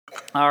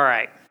All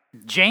right.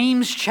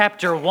 James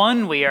chapter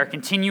 1, we are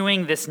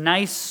continuing this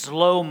nice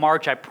slow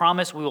march. I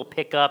promise we will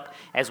pick up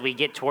as we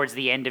get towards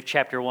the end of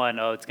chapter 1.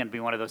 Oh, it's going to be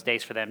one of those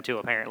days for them too,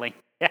 apparently.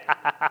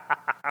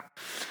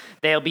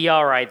 They'll be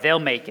all right. They'll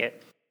make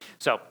it.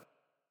 So,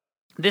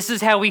 this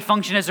is how we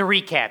function as a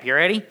recap. You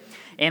ready?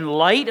 In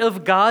light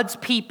of God's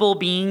people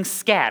being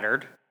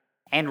scattered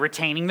and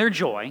retaining their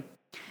joy,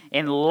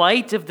 in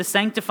light of the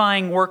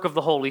sanctifying work of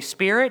the Holy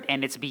Spirit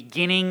and its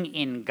beginning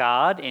in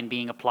God and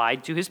being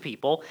applied to his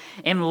people,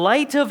 in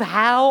light of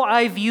how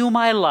I view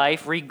my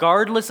life,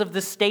 regardless of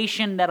the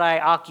station that I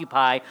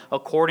occupy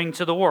according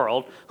to the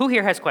world, who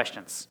here has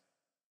questions?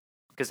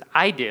 Because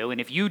I do, and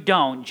if you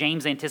don't,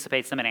 James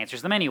anticipates them and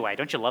answers them anyway.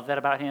 Don't you love that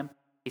about him?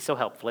 He's so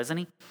helpful, isn't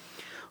he?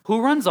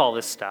 Who runs all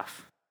this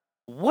stuff?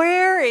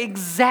 Where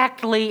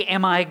exactly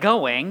am I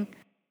going?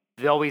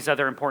 The always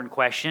other important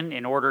question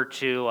in order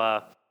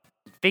to...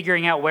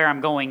 Figuring out where I'm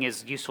going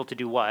is useful to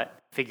do what?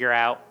 Figure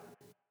out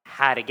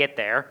how to get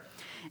there.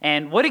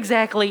 And what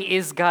exactly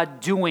is God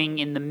doing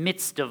in the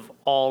midst of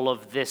all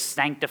of this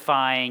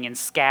sanctifying and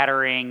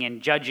scattering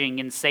and judging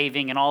and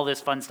saving and all this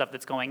fun stuff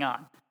that's going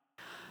on?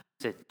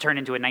 To turn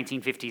into a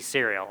 1950s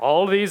serial.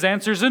 All these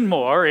answers and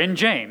more in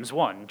James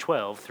 1,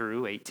 12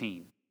 through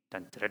 18.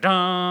 Dun, dun, dun,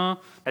 dun.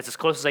 That's as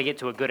close as I get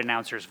to a good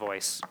announcer's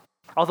voice.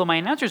 Although my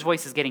announcer's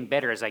voice is getting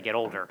better as I get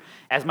older.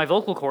 As my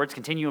vocal cords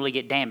continually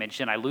get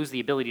damaged and I lose the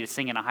ability to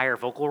sing in a higher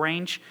vocal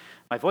range,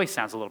 my voice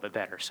sounds a little bit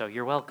better, so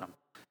you're welcome.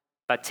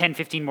 About 10,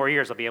 15 more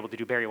years, I'll be able to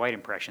do Barry White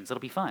impressions.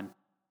 It'll be fun.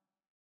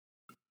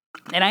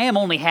 And I am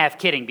only half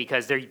kidding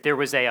because there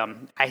was a,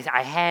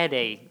 I had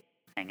a,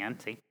 hang on,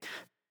 see.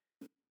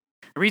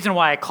 The reason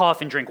why I cough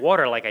and drink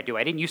water like I do,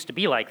 I didn't used to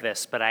be like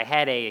this, but I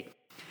had a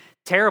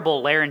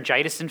terrible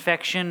laryngitis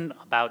infection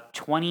about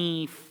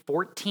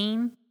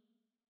 2014.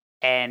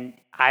 And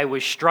I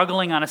was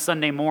struggling on a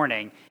Sunday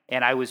morning,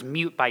 and I was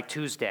mute by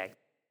Tuesday.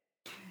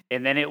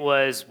 And then it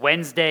was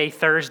Wednesday,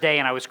 Thursday,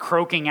 and I was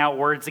croaking out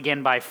words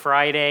again by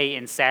Friday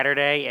and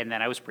Saturday, and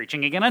then I was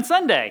preaching again on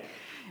Sunday.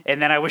 And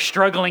then I was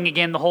struggling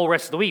again the whole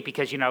rest of the week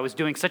because, I was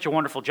doing such a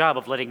wonderful job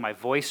of letting my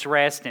voice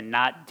rest and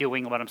not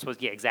doing what I'm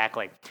supposed to. Yeah,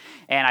 exactly.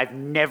 And I've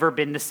never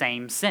been the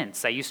same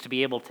since. I used to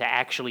be able to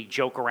actually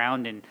joke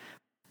around and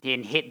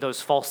hit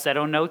those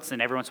falsetto notes,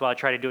 and every once in a while I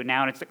try to do it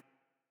now, and it's like,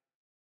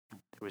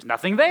 there was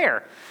nothing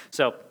there.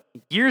 So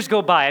years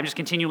go by. I'm just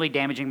continually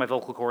damaging my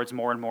vocal cords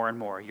more and more and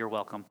more. You're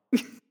welcome.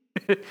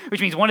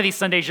 Which means one of these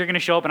Sundays you're going to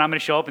show up and I'm going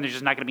to show up and there's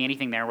just not going to be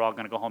anything there. We're all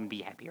going to go home and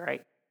be happy,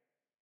 right?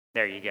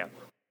 There you go.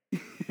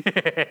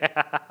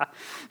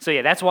 So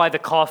yeah, that's why the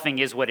coughing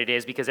is what it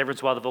is, because every once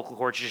in a while the vocal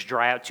cords just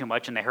dry out too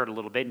much and they hurt a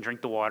little bit, and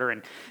drink the water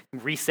and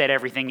reset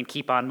everything and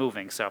keep on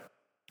moving. So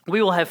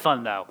we will have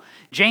fun, though.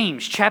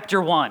 James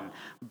chapter 1.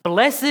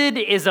 Blessed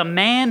is a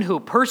man who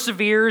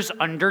perseveres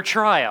under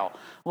trial.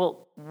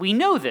 Well, we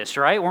know this,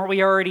 right? Weren't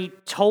we already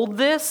told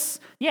this?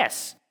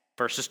 Yes.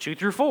 Verses 2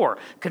 through 4.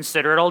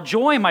 Consider it all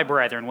joy, my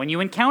brethren, when you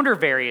encounter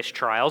various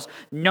trials,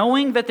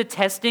 knowing that the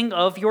testing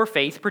of your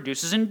faith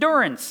produces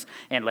endurance.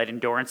 And let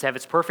endurance have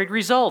its perfect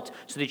result,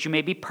 so that you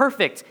may be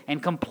perfect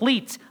and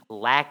complete,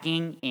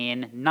 lacking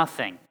in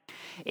nothing.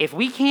 If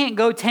we can't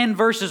go 10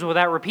 verses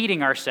without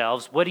repeating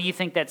ourselves, what do you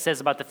think that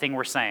says about the thing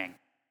we're saying?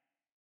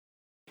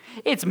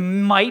 It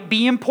might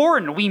be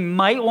important. We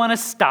might want to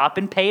stop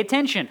and pay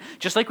attention.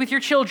 Just like with your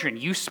children,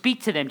 you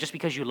speak to them just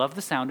because you love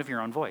the sound of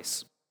your own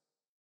voice.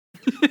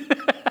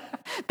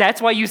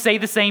 That's why you say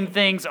the same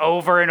things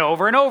over and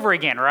over and over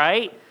again,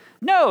 right?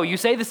 No, you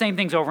say the same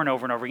things over and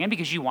over and over again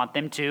because you want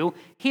them to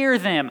hear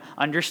them,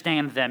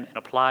 understand them, and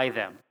apply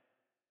them.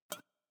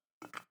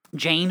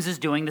 James is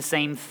doing the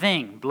same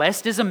thing.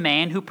 Blessed is a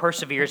man who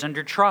perseveres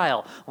under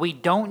trial. We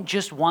don't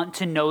just want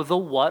to know the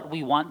what,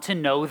 we want to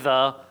know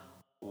the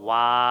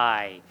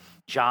why.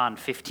 John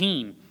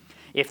 15.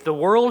 If the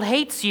world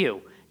hates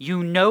you,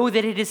 you know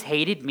that it has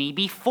hated me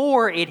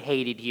before it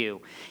hated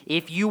you.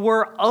 If you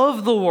were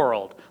of the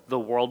world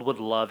would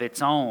love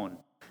its own.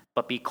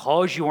 But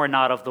because you are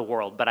not of the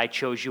world, but I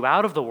chose you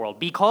out of the world,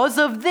 because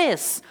of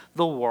this,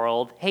 the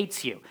world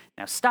hates you.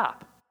 Now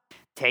stop.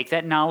 Take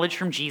that knowledge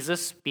from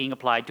Jesus being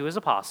applied to his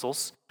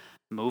apostles,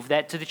 move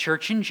that to the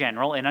church in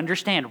general, and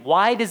understand,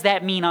 why does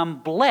that mean I'm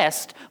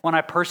blessed when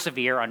I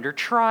persevere under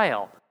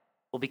trial?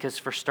 Well, because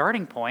for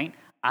starting point,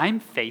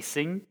 I'm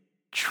facing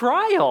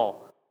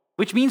trial,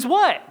 which means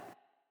what?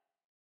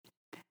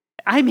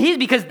 I'm his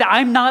because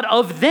I'm not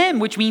of them,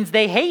 which means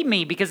they hate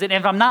me, because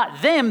if I'm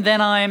not them,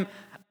 then I'm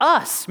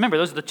us. Remember,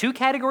 those are the two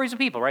categories of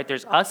people, right?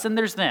 There's us and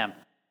there's them.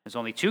 There's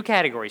only two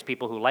categories,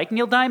 people who like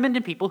Neil Diamond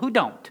and people who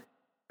don't.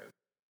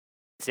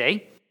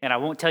 See? And I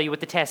won't tell you what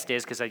the test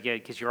is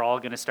because you're all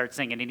going to start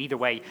singing. And either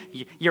way,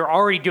 you're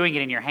already doing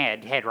it in your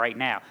head right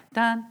now.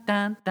 Dun,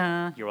 dun,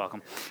 dun. You're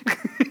welcome.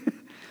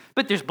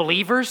 But there's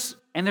believers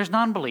and there's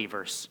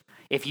non-believers.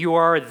 If you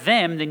are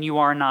them, then you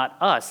are not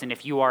us. And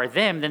if you are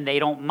them, then they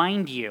don't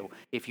mind you.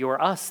 If you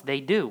are us, they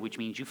do, which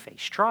means you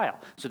face trial.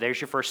 So there's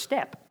your first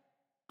step.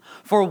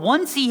 For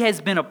once he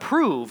has been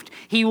approved,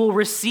 he will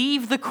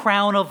receive the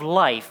crown of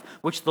life,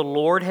 which the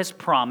Lord has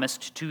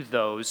promised to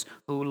those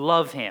who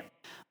love him.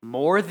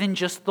 More than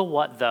just the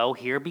what, though,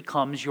 here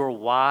becomes your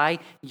why,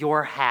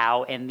 your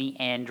how, and the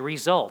end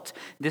result.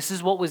 This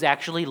is what was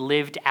actually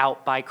lived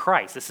out by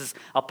Christ. This is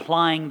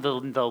applying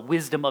the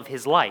wisdom of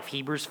his life.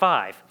 Hebrews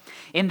 5.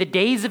 In the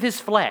days of his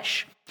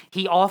flesh,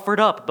 he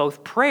offered up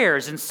both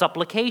prayers and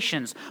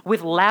supplications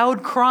with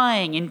loud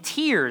crying and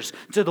tears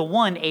to the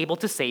one able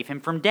to save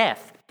him from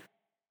death.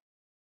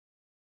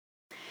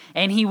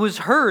 And he was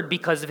heard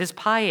because of his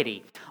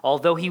piety.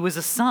 Although he was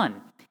a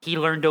son, he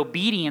learned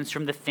obedience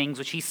from the things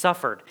which he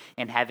suffered,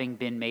 and having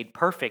been made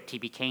perfect, he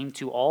became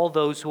to all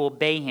those who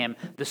obey him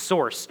the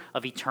source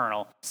of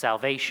eternal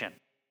salvation.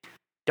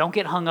 Don't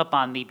get hung up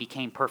on the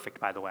became perfect,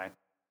 by the way.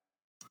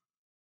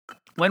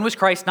 When was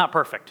Christ not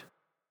perfect?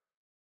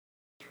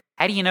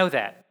 How do you know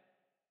that?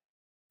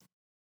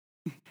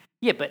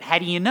 Yeah, but how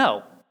do you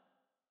know?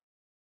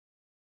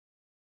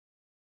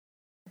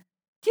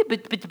 Yeah,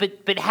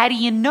 but how do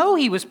you know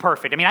he was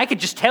perfect? I mean, I could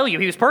just tell you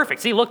he was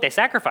perfect. See, look, they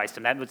sacrificed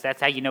him. That's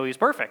how you know he was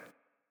perfect.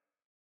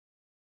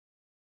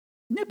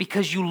 No,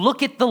 because you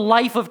look at the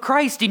life of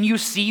Christ and you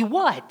see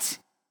what?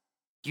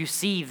 You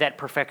see that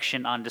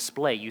perfection on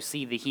display. You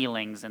see the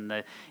healings and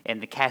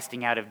the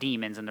casting out of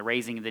demons and the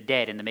raising of the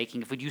dead and the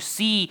making of food. You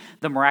see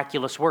the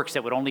miraculous works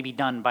that would only be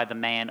done by the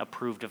man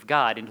approved of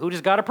God. And who does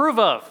God approve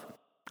of?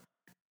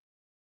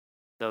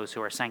 Those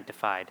who are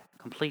sanctified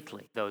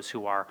completely. Those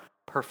who are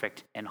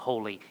perfect and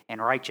holy and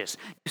righteous.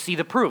 You see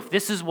the proof.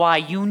 This is why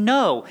you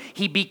know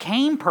he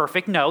became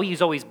perfect. No,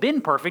 he's always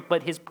been perfect,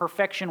 but his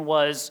perfection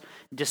was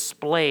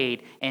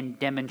displayed and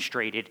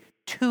demonstrated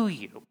to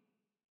you.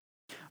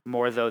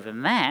 More though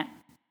than that,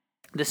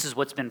 this is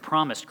what's been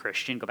promised,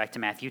 Christian. Go back to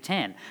Matthew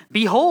 10.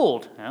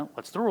 Behold,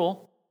 what's the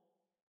rule?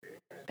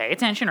 Pay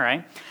attention,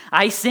 right?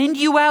 I send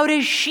you out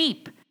as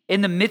sheep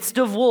in the midst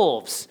of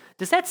wolves.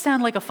 Does that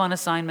sound like a fun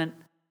assignment?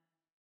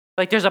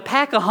 Like there's a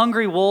pack of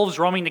hungry wolves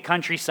roaming the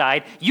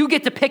countryside. You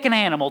get to pick an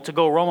animal to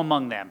go roam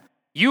among them.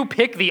 You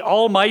pick the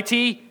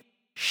almighty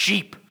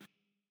sheep.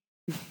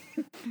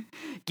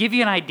 Give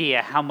you an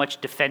idea how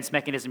much defense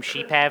mechanism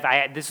sheep have.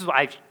 One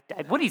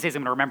of these days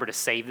I'm going to remember to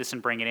save this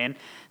and bring it in.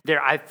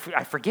 I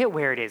forget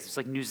where it is. It's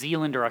like New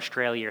Zealand or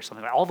Australia or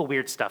something. All the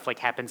weird stuff like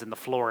happens in the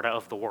Florida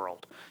of the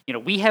world. You know,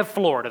 we have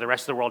Florida. The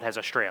rest of the world has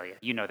Australia.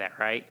 You know that,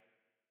 right?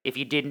 If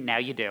you didn't, now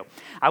you do.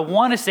 I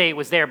want to say it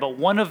was there, but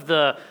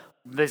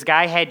this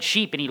guy had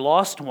sheep and he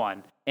lost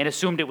one and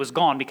assumed it was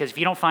gone because if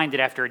you don't find it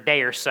after a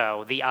day or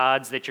so, the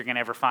odds that you're going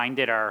to ever find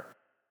it are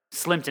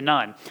slim to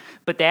none.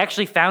 But they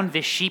actually found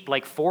this sheep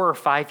like 4 or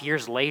 5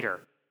 years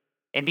later.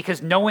 And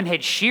because no one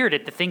had sheared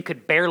it, the thing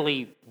could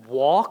barely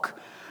walk.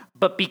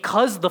 But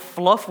because the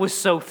fluff was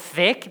so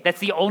thick, that's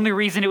the only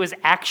reason it was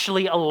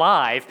actually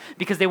alive,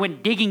 because they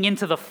went digging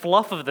into the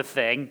fluff of the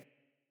thing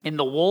in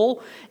the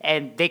wool,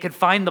 and they could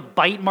find the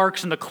bite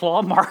marks and the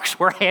claw marks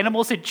where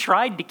animals had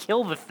tried to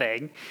kill the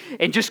thing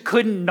and just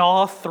couldn't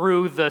gnaw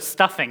through the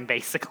stuffing,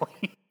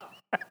 basically.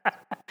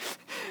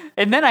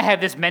 And then I have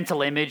this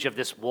mental image of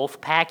this wolf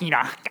pack, It's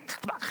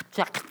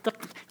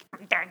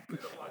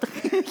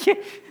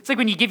like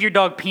when you give your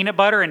dog peanut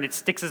butter and it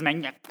sticks his mouth,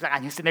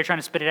 and you're sitting there trying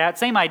to spit it out.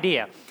 Same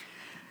idea.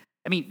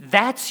 I mean,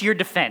 that's your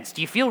defense.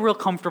 Do you feel real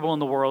comfortable in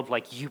the world?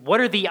 Like,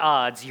 what are the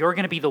odds you're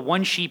going to be the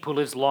one sheep who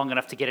lives long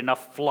enough to get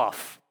enough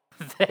fluff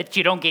that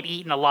you don't get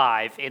eaten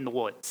alive in the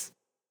woods?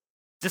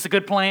 Is this a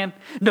good plan?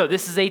 No,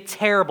 this is a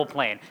terrible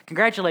plan.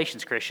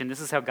 Congratulations, Christian. This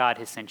is how God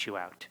has sent you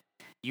out.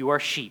 You are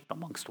sheep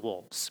amongst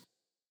wolves.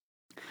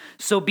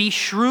 So be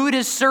shrewd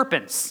as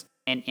serpents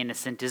and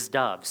innocent as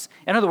doves.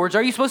 In other words,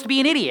 are you supposed to be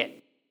an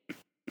idiot?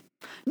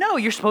 No,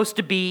 you're supposed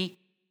to be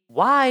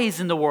wise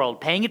in the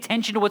world, paying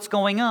attention to what's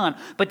going on.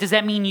 But does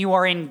that mean you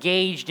are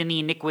engaged in the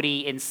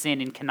iniquity and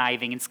sin and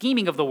conniving and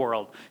scheming of the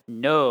world?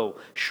 No.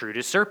 Shrewd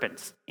as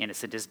serpents,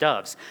 innocent as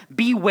doves.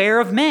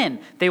 Beware of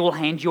men. They will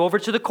hand you over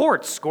to the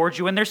courts, scourge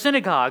you in their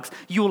synagogues.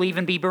 You will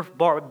even be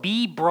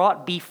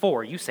brought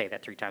before, you say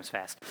that 3 times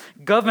fast,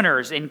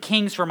 governors and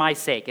kings for my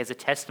sake, as a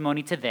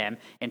testimony to them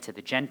and to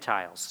the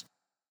Gentiles.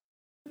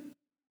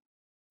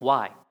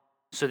 Why?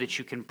 So that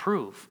you can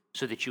prove,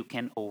 so that you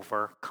can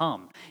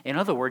overcome. In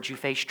other words, you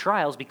face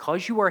trials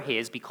because you are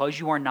his,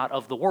 because you are not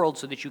of the world,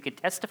 so that you can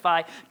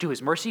testify to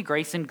his mercy,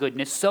 grace, and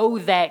goodness, so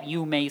that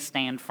you may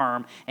stand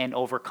firm and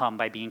overcome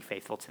by being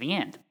faithful to the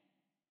end.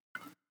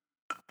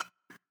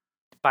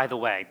 By the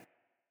way,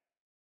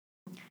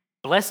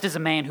 blessed is a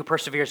man who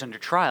perseveres under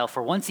trial,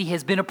 for once he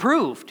has been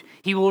approved,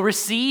 he will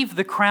receive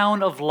the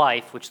crown of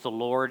life which the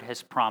Lord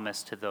has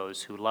promised to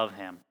those who love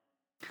him.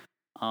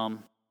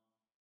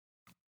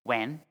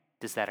 When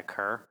does that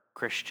occur,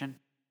 Christian?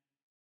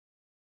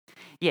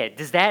 Yeah,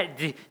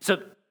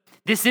 so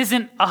this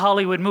isn't a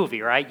Hollywood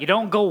movie, right? You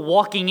don't go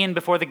walking in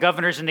before the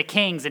governors and the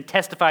kings and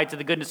testify to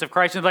the goodness of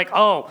Christ and be like,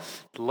 oh,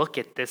 look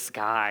at this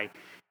guy.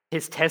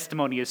 His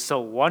testimony is so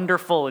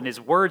wonderful and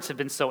his words have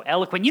been so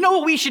eloquent. You know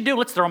what we should do?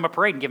 Let's throw him a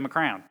parade and give him a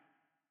crown.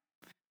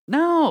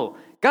 No,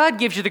 God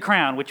gives you the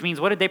crown, which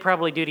means what did they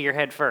probably do to your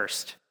head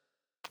first?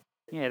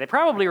 Yeah, they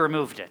probably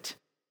removed it.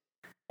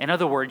 In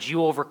other words,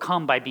 you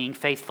overcome by being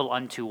faithful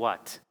unto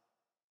what?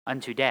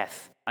 Unto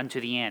death,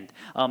 unto the end.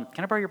 Can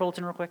I borrow your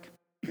bulletin real quick?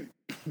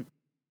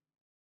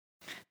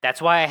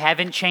 That's why I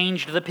haven't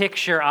changed the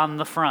picture on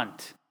the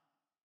front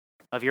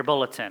of your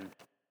bulletin.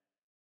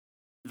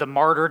 The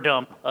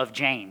martyrdom of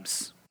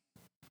James.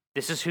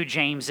 This is who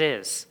James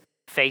is.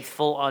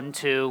 Faithful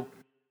unto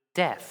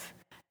death.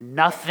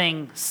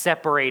 Nothing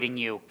separating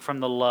you from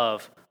the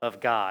love of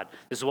God.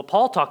 This is what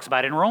Paul talks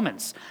about in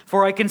Romans.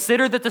 For I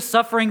consider that the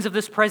sufferings of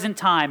this present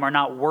time are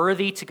not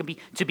worthy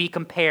to be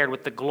compared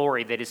with the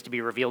glory that is to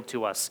be revealed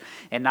to us.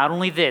 And not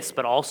only this,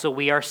 but also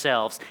we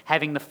ourselves,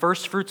 having the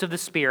first fruits of the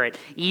Spirit,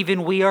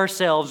 even we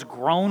ourselves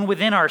groan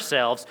within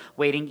ourselves,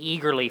 waiting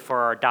eagerly for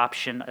our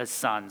adoption as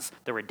sons,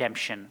 the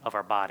redemption of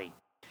our body.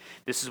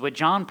 This is what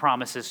John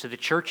promises to the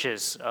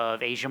churches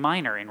of Asia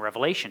Minor in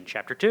Revelation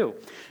chapter 2.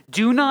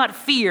 Do not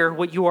fear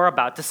what you are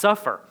about to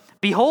suffer.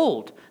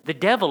 Behold, the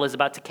devil is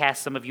about to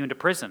cast some of you into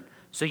prison.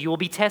 So you will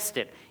be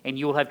tested, and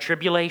you will have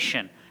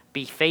tribulation.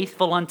 Be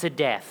faithful unto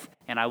death,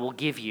 and I will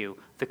give you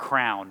the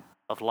crown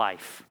of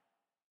life.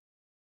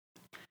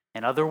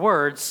 In other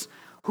words,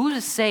 who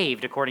is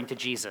saved according to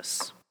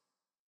Jesus?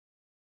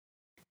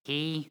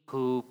 He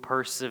who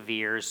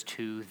perseveres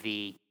to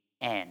the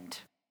end.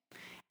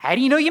 How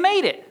do you know you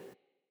made it?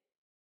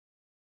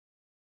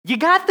 You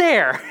got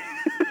there.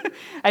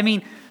 I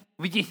mean,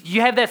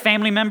 you have that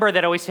family member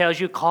that always tells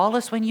you, call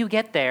us when you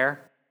get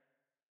there.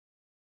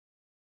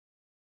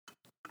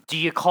 Do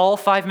you call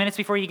 5 minutes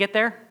before you get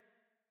there?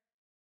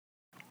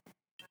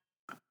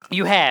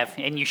 You have,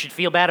 and you should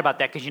feel bad about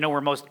that because you know where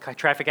most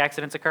traffic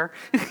accidents occur.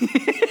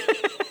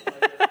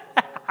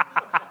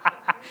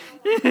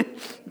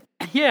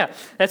 Yeah,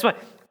 that's why.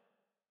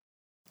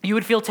 You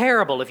would feel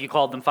terrible if you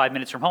called them 5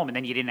 minutes from home and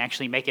then you didn't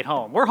actually make it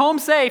home. We're home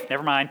safe.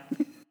 Never mind.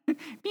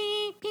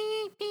 Beep,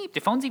 beep, beep. Do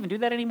phones even do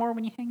that anymore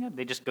when you hang up?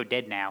 They just go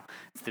dead now.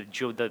 It's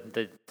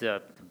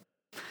the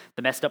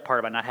messed up part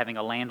about not having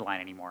a landline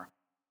anymore.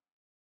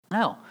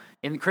 No.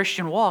 In the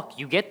Christian walk,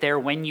 you get there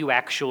when you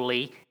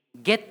actually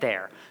get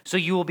there. So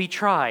you will be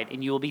tried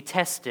and you will be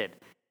tested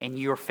and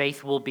your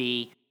faith will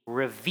be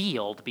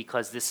revealed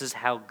because this is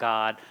how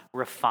God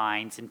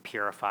refines and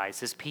purifies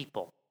his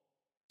people.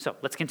 So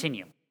let's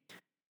continue.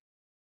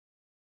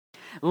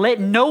 Let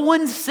no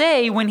one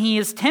say when he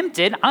is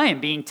tempted, I am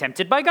being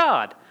tempted by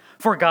God.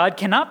 For God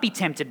cannot be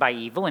tempted by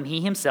evil, and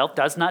he himself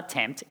does not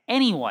tempt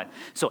anyone.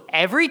 So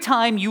every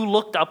time you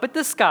looked up at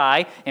the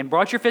sky and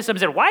brought your fist up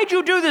and said, why'd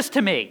you do this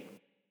to me?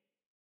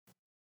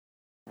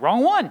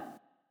 Wrong one.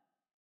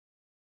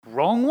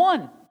 Wrong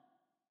one.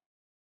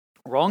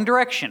 Wrong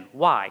direction.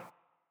 Why?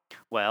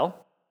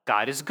 Well,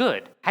 God is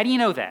good. How do you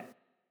know that?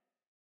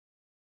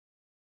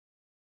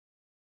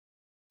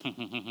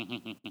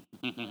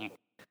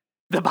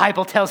 The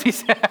Bible tells me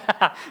so.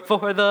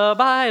 For the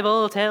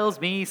Bible tells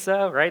me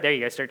so. Right, there you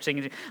go. Start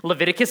singing.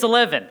 Leviticus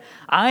 11.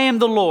 I am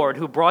the Lord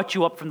who brought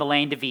you up from the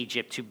land of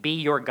Egypt to be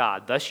your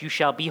God. Thus you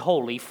shall be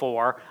holy,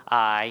 for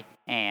I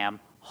am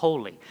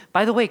holy.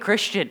 By the way,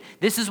 Christian,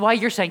 this is why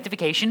your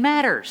sanctification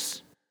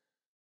matters.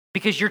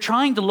 Because you're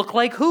trying to look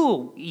like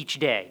who each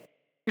day?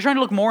 You're trying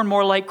to look more and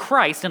more like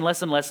Christ and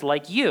less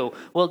like you.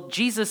 Well,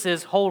 Jesus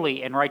is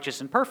holy and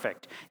righteous and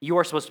perfect. You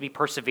are supposed to be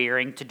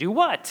persevering to do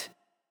what?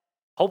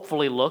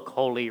 Hopefully look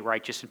holy,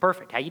 righteous, and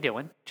perfect. How you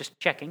doing? Just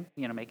checking,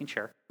 making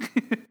sure.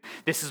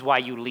 This is why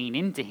you lean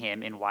into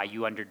him and why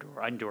you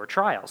endure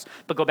trials.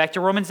 But go back to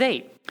Romans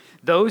 8.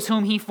 Those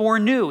whom he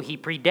foreknew, he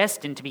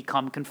predestined to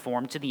become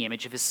conformed to the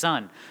image of his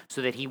Son,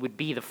 so that he would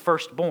be the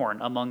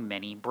firstborn among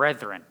many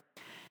brethren.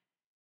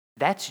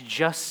 That's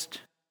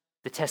just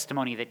the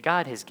testimony that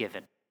God has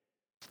given.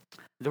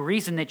 The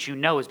reason that you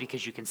know is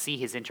because you can see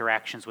his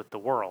interactions with the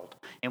world.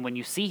 And when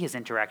you see his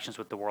interactions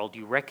with the world,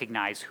 you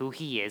recognize who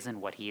he is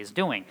and what he is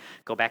doing.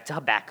 Go back to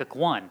Habakkuk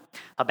 1.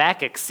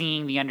 Habakkuk,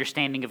 seeing the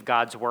understanding of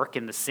God's work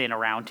and the sin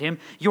around him,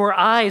 your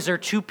eyes are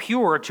too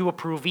pure to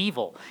approve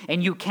evil,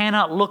 and you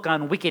cannot look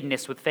on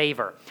wickedness with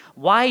favor.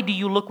 Why do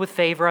you look with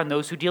favor on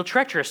those who deal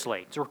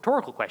treacherously? It's a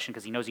rhetorical question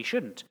because he knows he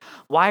shouldn't.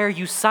 Why are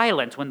you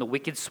silent when the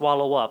wicked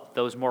swallow up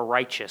those more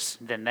righteous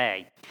than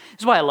they? This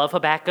is why I love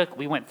Habakkuk.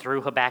 We went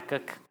through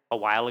Habakkuk a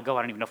while ago.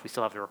 I don't even know if we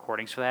still have the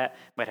recordings for that.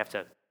 Might have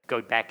to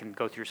go back and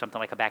go through something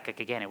like Habakkuk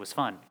again. It was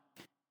fun.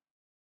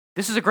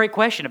 This is a great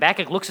question.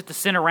 Habakkuk looks at the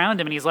sin around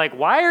him and he's like,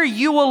 why are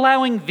you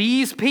allowing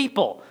these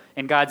people?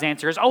 And God's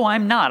answer is, oh,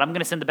 I'm not. I'm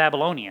going to send the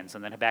Babylonians.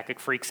 And then Habakkuk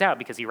freaks out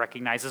because he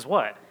recognizes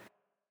what?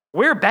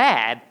 We're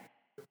bad.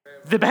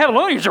 The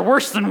Babylonians are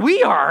worse than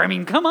we are. I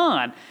mean, come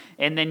on.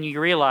 And then you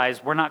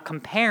realize we're not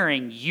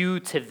comparing you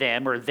to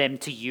them or them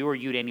to you or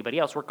you to anybody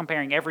else. We're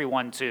comparing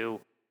everyone to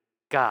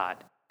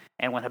God.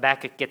 And when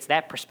Habakkuk gets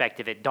that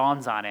perspective, it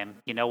dawns on him,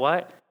 you know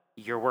what?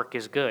 Your work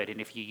is good. And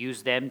if you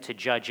use them to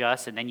judge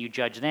us and then you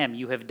judge them,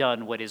 you have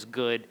done what is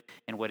good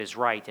and what is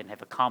right and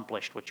have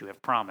accomplished what you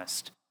have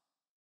promised.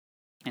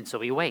 And so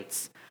he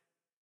waits.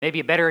 Maybe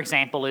a better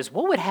example is,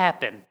 what would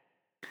happen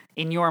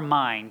in your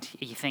mind,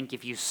 you think,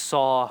 if you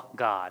saw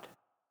God?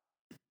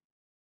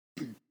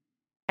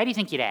 How do you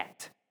think you'd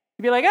act?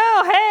 You'd be like,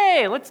 oh,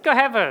 hey, let's go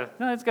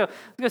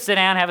sit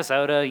down, have a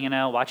soda,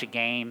 watch a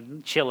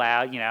game, chill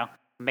out,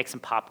 make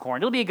some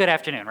popcorn. It'll be a good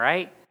afternoon,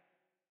 right?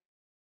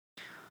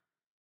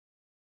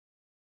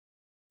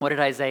 What did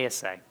Isaiah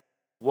say?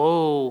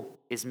 Woe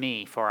is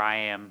me, for I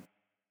am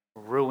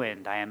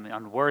ruined. I am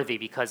unworthy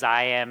because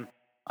I am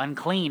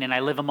unclean and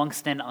I live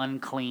amongst an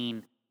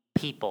unclean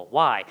people.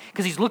 Why?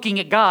 Because he's looking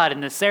at God,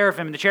 and the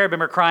seraphim and the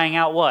cherubim are crying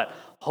out what?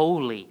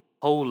 Holy,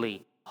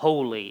 holy,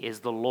 holy is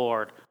the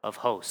Lord of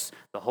hosts.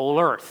 The whole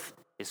earth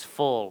is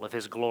full of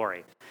his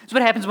glory. That's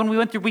what happens when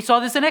we saw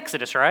this in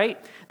Exodus,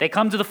 right? They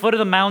come to the foot of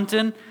the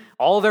mountain,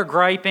 all their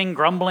griping,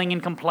 grumbling,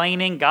 and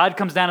complaining. God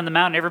comes down on the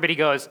mountain, everybody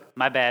goes,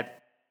 my bad.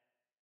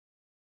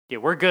 Yeah,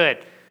 we're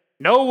good.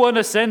 No one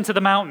ascend to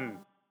the mountain.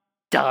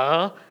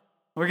 Duh.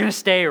 We're going to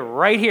stay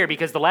right here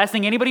because the last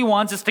thing anybody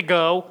wants is to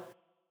go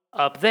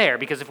up there.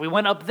 Because if we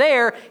went up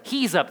there,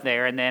 he's up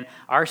there, and then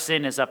our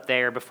sin is up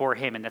there before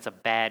him, and that's a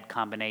bad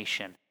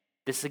combination.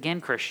 This is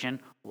again, Christian,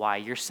 why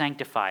you're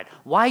sanctified.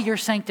 Why your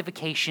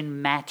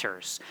sanctification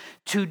matters.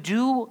 To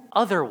do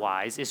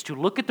otherwise is to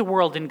look at the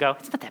world and go,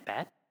 it's not that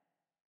bad.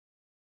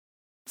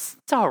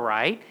 It's all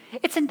right.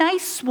 It's a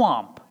nice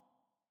swamp.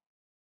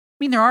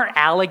 I mean, there aren't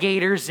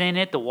alligators in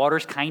it. The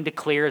water's kind of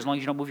clear as long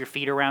as you don't move your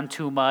feet around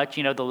too much.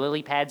 You know, the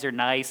lily pads are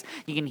nice.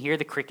 You can hear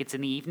the crickets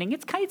in the evening.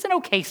 It's an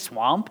okay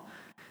swamp.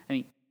 I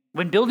mean,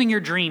 when building your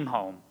dream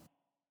home,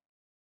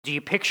 do you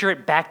picture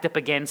it backed up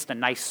against a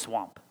nice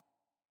swamp?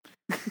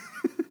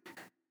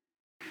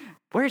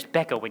 Where's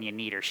Becca when you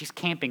need her? She's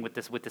camping with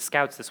the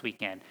scouts this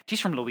weekend. She's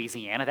from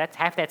Louisiana. That's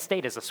half that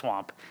state is a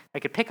swamp. I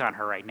could pick on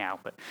her right now,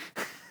 but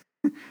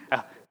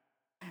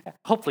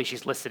hopefully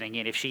she's listening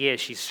in. If she is,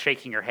 she's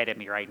shaking her head at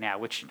me right now,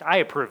 which I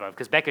approve of,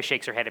 because Becca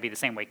shakes her head at me the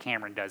same way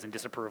Cameron does in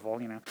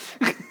disapproval, you know.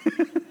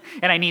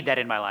 And I need that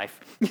in my life.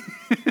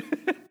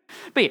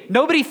 But yeah,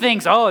 nobody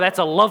thinks, oh, that's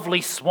a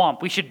lovely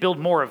swamp. We should build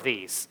more of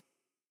these.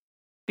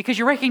 Because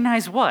you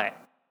recognize what?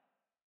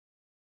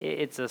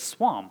 It's a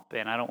swamp,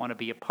 and I don't want to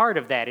be a part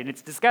of that, and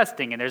it's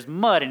disgusting, and there's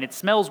mud, and it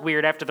smells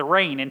weird after the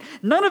rain, and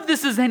none of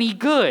this is any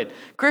good.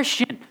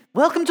 Christian,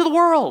 welcome to the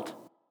world.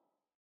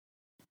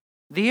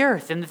 The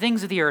earth and the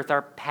things of the earth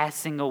are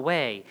passing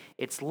away.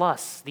 Its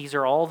lusts, these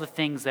are all the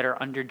things that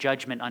are under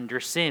judgment,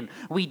 under sin.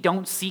 We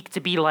don't seek to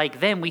be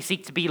like them. We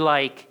seek to be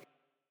like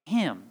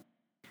him.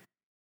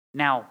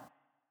 Now,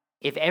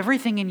 if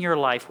everything in your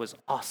life was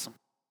awesome,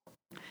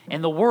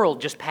 and the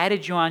world just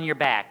patted you on your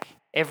back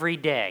every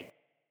day,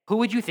 who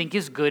would you think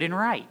is good and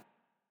right?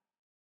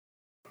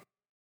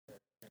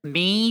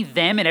 Me,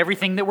 them, and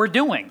everything that we're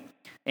doing.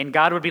 And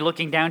God would be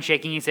looking down,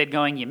 shaking his head,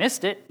 going, you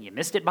missed it. You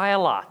missed it by a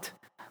lot.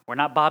 We're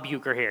not Bob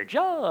Uecker here,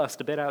 just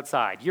a bit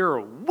outside.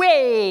 You're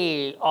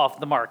way off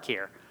the mark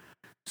here.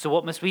 So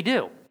what must we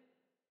do?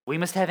 We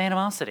must have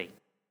animosity.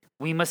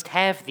 We must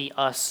have the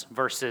us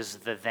versus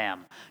the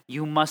them.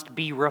 You must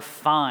be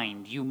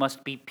refined. You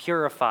must be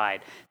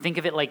purified. Think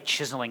of it like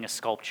chiseling a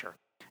sculpture.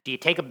 Do you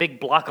take a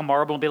big block of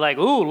marble and be like,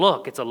 ooh,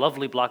 look, it's a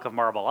lovely block of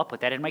marble. I'll put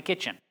that in my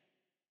kitchen.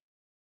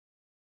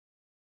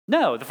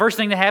 No, the first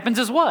thing that happens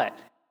is what?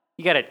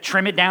 You got to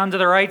trim it down to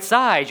the right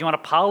size. You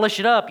want to polish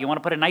it up. You want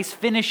to put a nice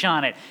finish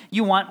on it.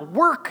 You want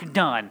work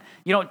done.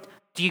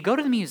 Do you go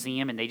to the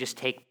museum and they just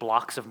take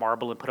blocks of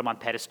marble and put them on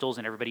pedestals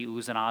and everybody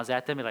oohs and ahs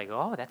at them? You're like,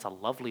 oh, that's a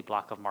lovely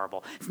block of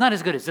marble. It's not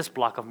as good as this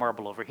block of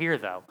marble over here,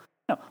 though.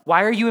 No.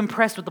 Why are you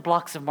impressed with the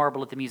blocks of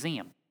marble at the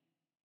museum?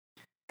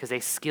 Because a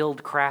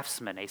skilled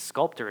craftsman, a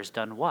sculptor, has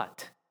done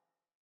what?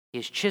 He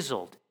has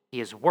chiseled, he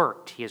has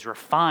worked, he has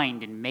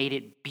refined and made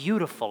it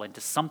beautiful into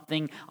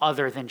something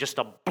other than just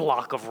a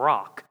block of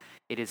rock.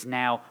 It is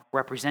now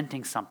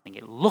representing something.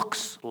 It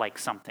looks like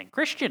something.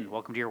 Christian,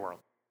 welcome to your world.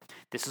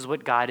 This is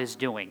what God is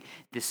doing.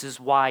 This is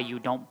why you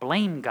don't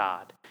blame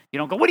God. You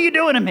don't go, what are you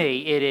doing to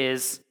me? It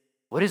is,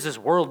 what is this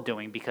world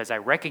doing? Because I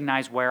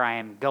recognize where I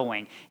am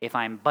going. If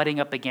I'm butting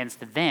up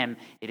against them,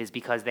 it is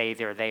because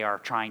either they are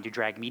trying to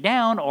drag me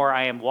down or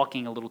I am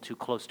walking a little too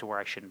close to where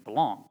I shouldn't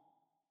belong.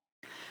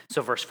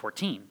 So verse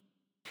 14,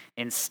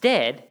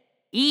 instead,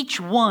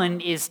 each one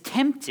is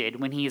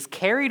tempted when he is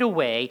carried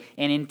away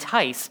and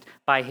enticed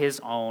by his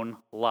own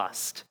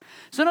lust.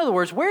 So in other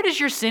words, where does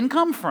your sin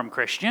come from,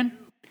 Christian?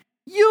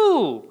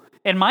 You!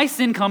 And my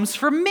sin comes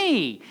from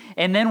me.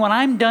 And then when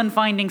I'm done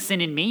finding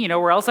sin in me, you know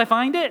where else I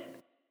find it?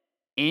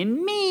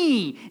 In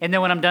me. And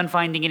then when I'm done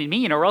finding it in me,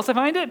 you know where else I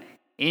find it?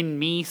 In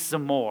me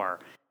some more.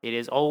 It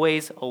is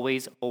always,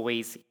 always,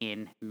 always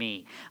in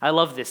me. I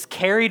love this.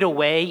 Carried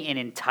away and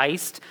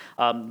enticed.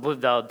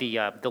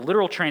 The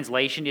literal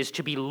translation is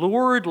to be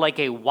lured like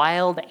a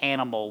wild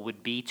animal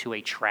would be to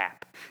a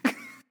trap.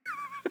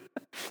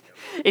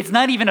 It's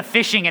not even a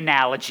fishing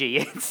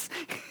analogy.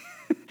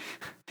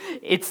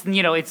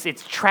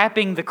 It's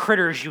trapping the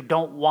critters you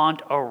don't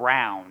want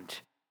around.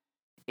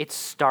 It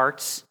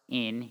starts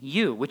in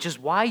you, which is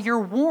why you're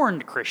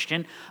warned,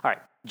 Christian. All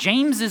right,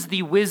 James is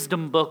the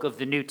wisdom book of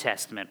the New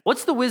Testament.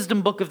 What's the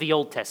wisdom book of the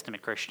Old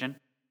Testament, Christian?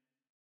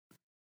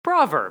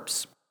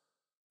 Proverbs.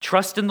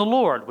 Trust in the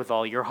Lord with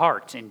all your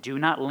heart, and do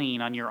not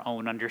lean on your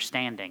own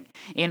understanding.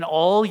 In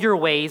all your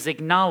ways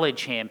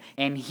acknowledge him,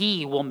 and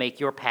he will make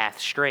your path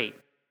straight.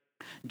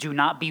 Do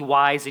not be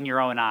wise in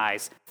your own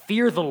eyes.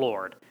 Fear the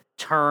Lord.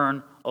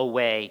 Turn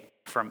away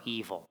from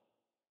evil.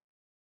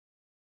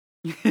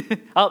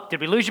 Oh, did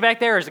we lose you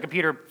back there, or is the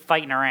computer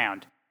fighting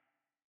around?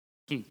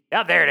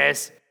 Oh, there it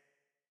is.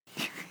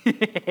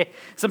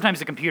 Sometimes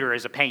the computer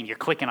is a pain. You're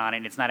clicking on it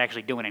and it's not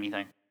actually doing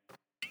anything.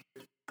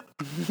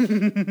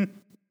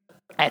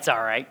 That's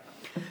all right.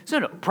 So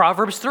no,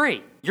 Proverbs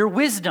 3, your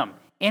wisdom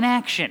in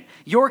action.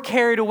 You're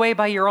carried away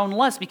by your own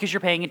lust because you're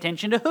paying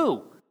attention to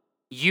who?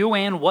 You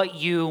and what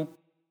you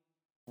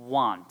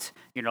want.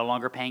 You're no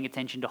longer paying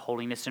attention to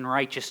holiness and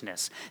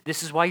righteousness.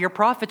 This is why your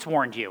prophets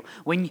warned you.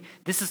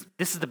 This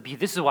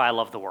is why I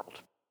love the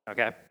world.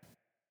 Okay?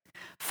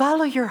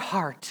 Follow your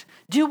heart.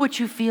 Do what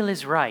you feel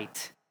is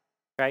right.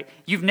 Right?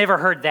 You've never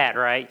heard that,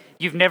 right?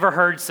 You've never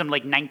heard some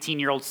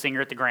 19-year-old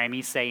singer at the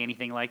Grammys say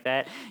anything like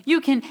that.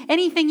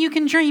 Anything you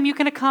can dream, you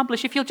can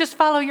accomplish if you'll just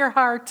follow your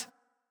heart.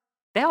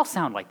 They all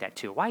sound like that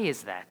too. Why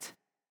is that?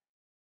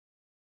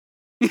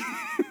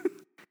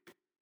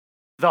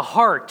 The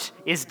heart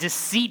is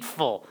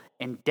deceitful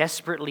and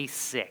desperately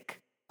sick.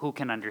 Who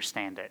can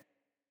understand it?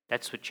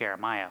 That's what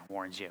Jeremiah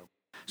warns you.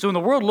 So when the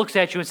world looks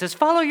at you and says,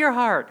 follow your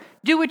heart,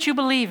 do what you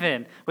believe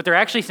in, what they're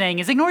actually saying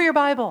is ignore your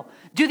Bible.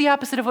 Do the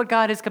opposite of what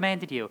God has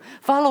commanded you.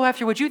 Follow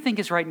after what you think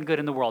is right and good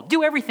in the world.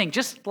 Do everything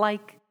just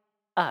like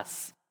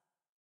us.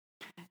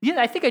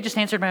 Yeah, I think I just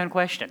answered my own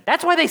question.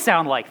 That's why they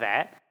sound like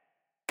that.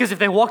 Because if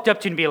they walked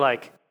up to you and be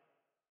like,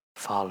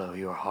 follow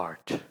your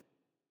heart,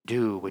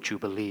 do what you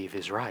believe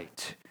is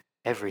right,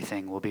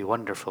 everything will be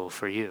wonderful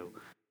for you.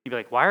 You'd be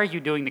like, why are you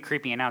doing the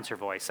creepy announcer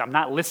voice? I'm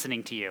not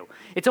listening to you.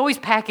 It's always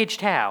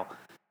packaged how?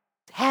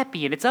 It's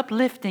happy and it's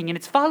uplifting and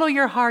it's follow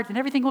your heart and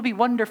everything will be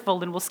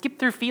wonderful and we'll skip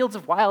through fields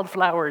of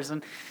wildflowers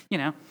and,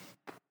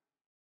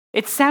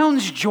 It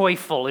sounds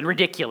joyful and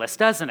ridiculous,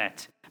 doesn't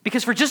it?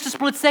 Because for just a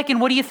split second,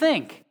 what do you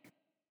think?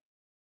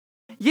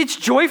 It's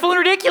joyful and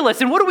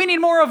ridiculous. And what do we need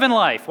more of in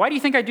life? Why do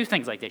you think I do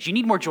things like this? You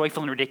need more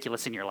joyful and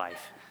ridiculous in your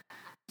life.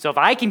 So if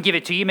I can give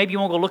it to you, maybe you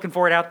won't go looking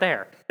for it out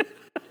there.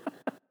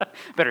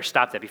 Better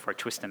stop that before I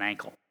twist an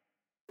ankle.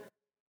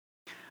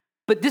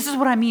 But this is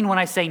what I mean when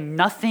I say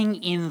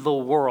nothing in the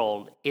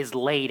world is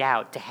laid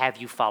out to have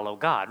you follow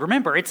God.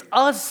 Remember, it's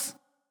us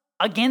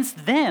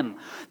against them.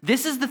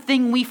 This is the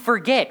thing we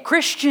forget.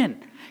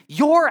 Christian,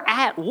 you're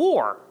at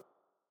war.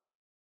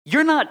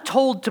 You're not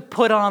told to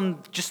put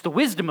on just the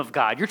wisdom of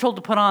God. You're told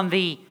to put on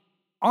the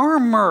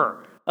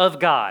armor of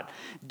God.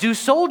 Do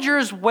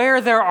soldiers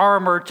wear their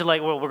armor to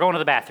we're going to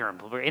the bathroom.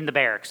 We're in the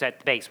barracks at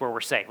the base where we're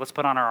safe. Let's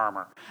put on our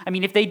armor. I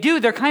mean, if they do,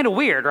 they're kind of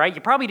weird, right?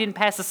 You probably didn't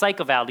pass the psych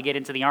eval to get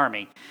into the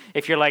army.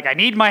 If you're like, I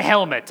need my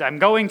helmet. I'm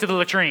going to the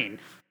latrine.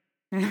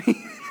 You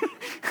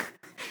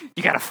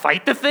got to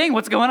fight the thing?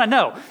 What's going on?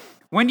 No.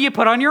 When do you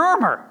put on your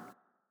armor?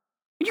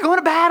 When you go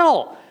to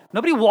battle.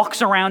 Nobody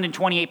walks around in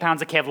 28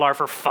 pounds of Kevlar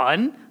for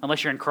fun,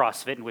 unless you're in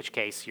CrossFit, in which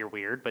case you're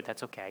weird, but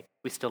that's okay.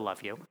 We still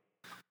love you.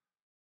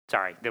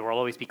 Sorry, there will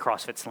always be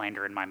CrossFit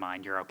slander in my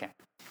mind. You're okay.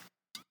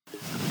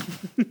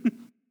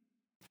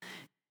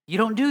 You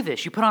don't do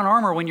this. You put on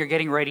armor when you're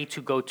getting ready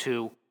to go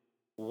to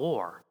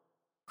war.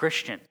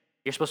 Christian,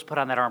 you're supposed to put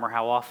on that armor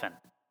how often?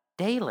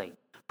 Daily.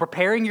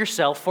 Preparing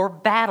yourself for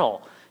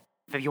battle.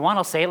 If you want,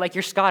 I'll say it like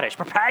you're Scottish.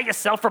 Prepare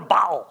yourself for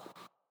battle.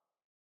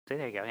 So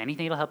there you go.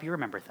 Anything that'll help you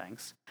remember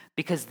things.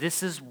 Because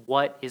this is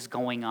what is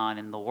going on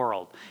in the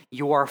world.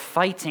 You are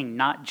fighting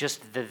not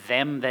just the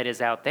them that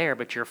is out there,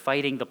 but you're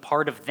fighting the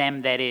part of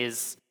them that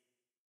is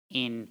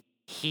in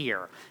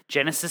here.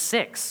 Genesis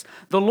 6.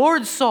 The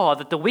Lord saw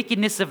that the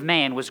wickedness of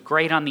man was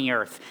great on the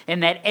earth,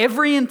 and that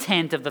every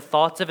intent of the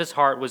thoughts of his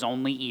heart was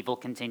only evil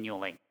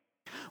continually.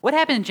 What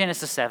happened in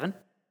Genesis 7?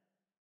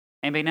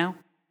 Anybody know?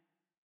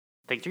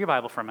 Think through your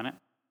Bible for a minute.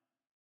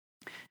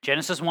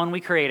 Genesis 1, we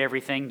create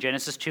everything.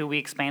 Genesis 2, we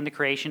expand the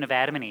creation of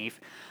Adam and Eve.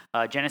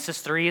 Genesis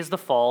 3 is the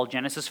fall.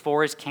 Genesis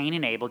 4 is Cain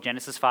and Abel.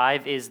 Genesis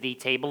 5 is the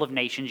table of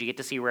nations. You get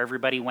to see where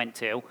everybody went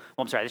to. Well,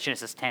 I'm sorry, that's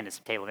Genesis 10 is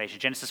the table of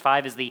nations. Genesis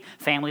 5 is the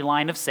family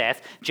line of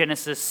Seth.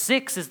 Genesis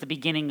 6 is the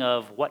beginning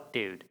of what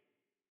dude?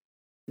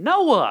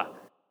 Noah.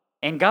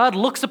 And God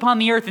looks upon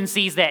the earth and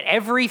sees that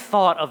every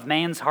thought of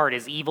man's heart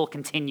is evil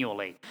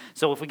continually.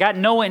 So if we got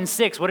Noah in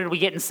 6, what did we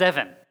get in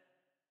 7?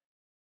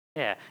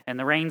 Yeah, and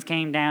the rains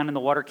came down and the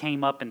water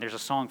came up, and there's a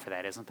song for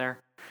that, isn't there?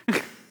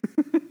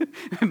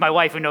 My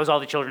wife, who knows all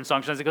the children's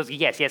songs, goes,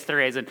 yes,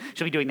 there is, and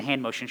she'll be doing the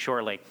hand motion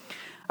shortly.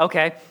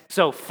 Okay,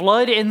 so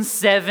flood in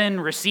 7,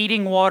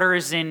 receding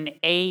waters in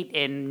 8,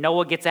 and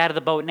Noah gets out of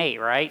the boat in 8,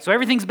 right? So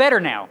everything's better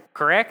now,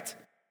 correct?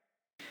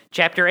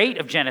 Chapter 8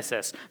 of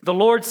Genesis. The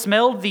Lord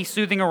smelled the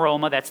soothing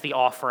aroma, that's the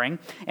offering,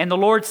 and the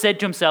Lord said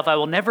to himself, I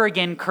will never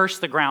again curse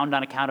the ground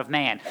on account of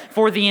man,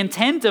 for the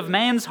intent of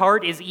man's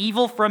heart is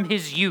evil from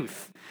his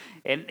youth.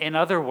 In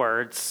other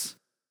words,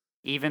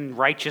 even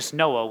righteous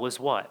Noah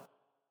was what?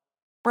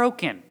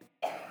 Broken.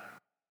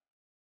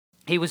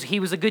 He was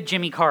a good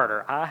Jimmy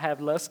Carter. I have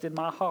lust in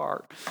my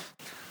heart.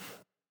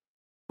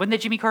 Wasn't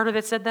that Jimmy Carter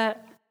that said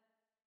that?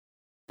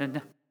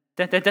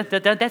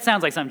 That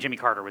sounds like something Jimmy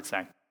Carter would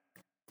say.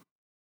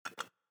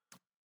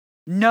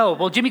 No,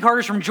 well, Jimmy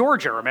Carter's from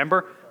Georgia,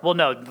 remember? Well,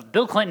 no,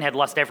 Bill Clinton had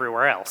lust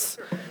everywhere else.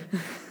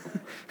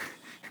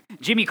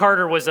 Jimmy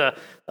Carter was a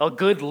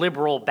good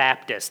liberal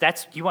Baptist.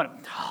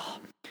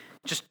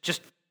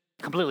 Just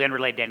completely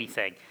unrelated to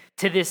anything.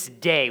 To this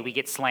day, we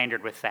get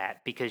slandered with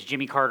that because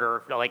Jimmy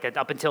Carter,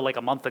 up until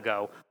a month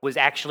ago, was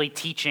actually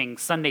teaching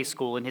Sunday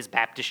school in his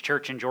Baptist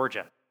church in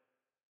Georgia.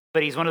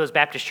 But he's one of those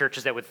Baptist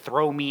churches that would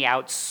throw me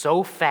out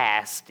so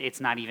fast, it's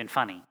not even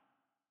funny.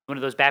 One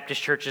of those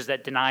Baptist churches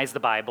that denies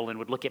the Bible and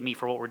would look at me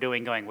for what we're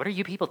doing going, what are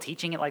you people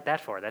teaching it like that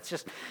for? That's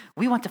just,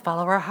 we want to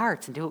follow our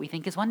hearts and do what we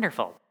think is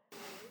wonderful.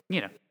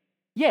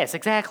 Yes,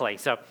 exactly.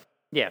 So,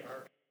 yeah.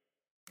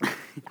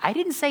 I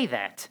didn't say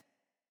that.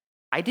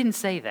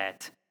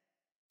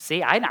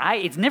 See,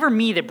 it's never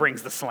me that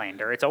brings the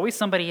slander. It's always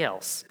somebody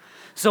else.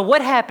 So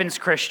what happens,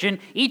 Christian?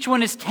 Each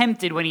one is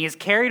tempted when he is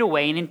carried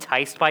away and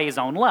enticed by his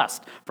own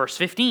lust. Verse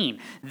 15.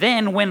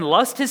 Then when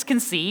lust is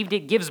conceived,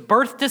 it gives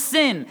birth to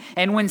sin.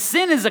 And when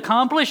sin is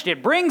accomplished,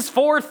 it brings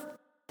forth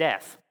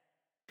death.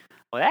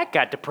 Well, that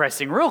got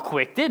depressing real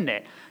quick, didn't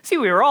it? See,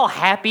 we were all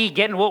happy,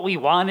 getting what we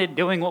wanted,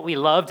 doing what we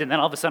loved, and then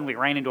all of a sudden we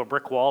ran into a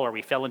brick wall or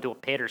we fell into a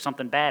pit or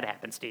something bad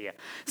happens to you.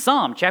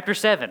 Psalm chapter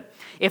 7.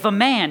 If a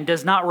man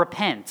does not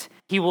repent,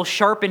 he will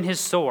sharpen his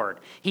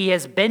sword. He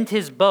has bent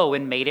his bow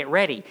and made it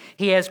ready.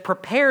 He has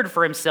prepared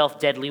for himself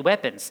deadly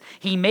weapons.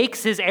 He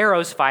makes his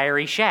arrows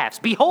fiery shafts.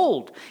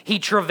 Behold, he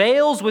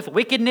travails with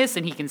wickedness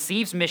and he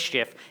conceives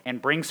mischief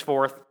and brings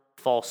forth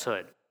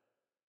falsehood.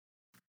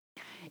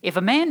 If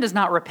a man does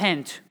not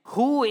repent,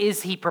 who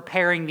is he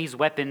preparing these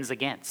weapons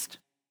against?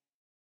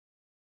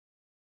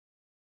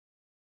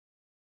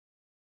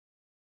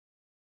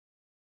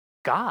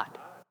 God.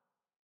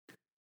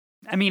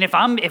 I mean, if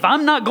I'm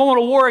not going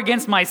to war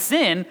against my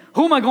sin,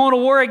 who am I going to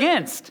war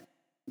against?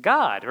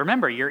 God.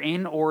 Remember, you're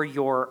in or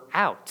you're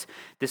out.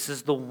 This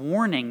is the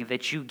warning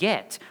that you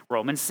get.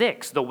 Romans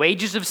 6. The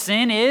wages of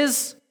sin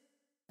is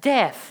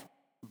death,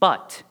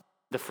 but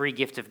the free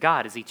gift of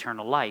God is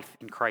eternal life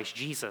in Christ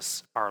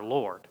Jesus our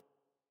Lord.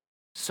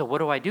 So what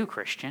do I do,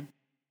 Christian?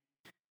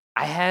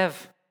 I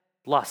have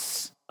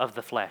lusts of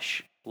the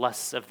flesh,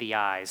 lusts of the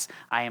eyes.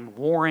 I am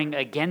warring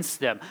against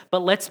them.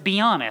 But let's be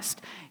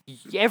honest.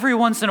 Every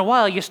once in a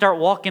while, you start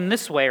walking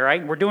this way,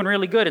 right? We're doing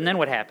really good, and then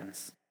what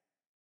happens?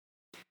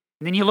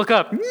 And then you look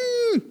up.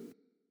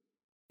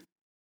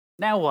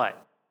 Now what?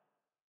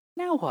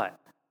 Now what?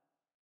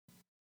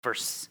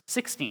 Verse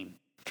 16.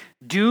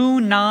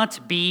 Do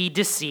not be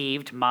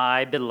deceived,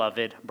 my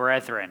beloved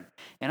brethren.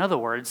 In other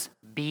words,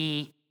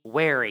 be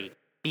wary,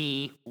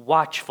 be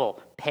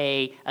watchful,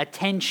 pay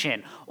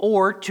attention.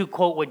 Or, to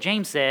quote what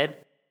James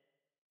said,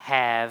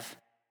 have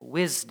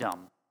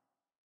wisdom.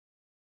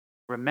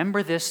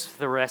 Remember this for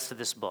the rest of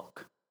this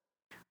book.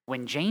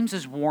 When James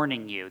is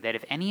warning you that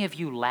if any of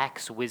you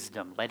lacks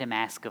wisdom, let him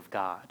ask of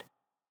God.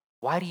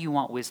 Why do you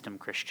want wisdom,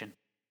 Christian?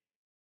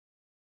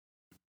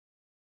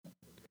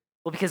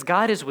 Well, because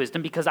God is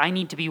wisdom, because I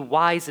need to be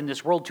wise in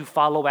this world to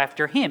follow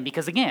after him.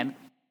 Because again,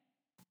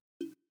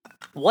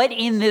 what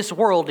in this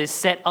world is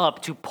set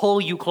up to pull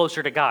you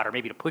closer to God, or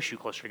maybe to push you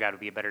closer to God would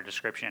be a better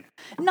description?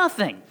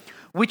 Nothing.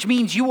 Which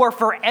means you are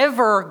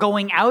forever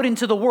going out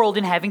into the world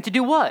and having to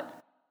do what?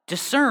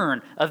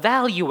 Discern,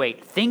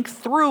 evaluate, think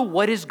through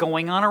what is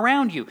going on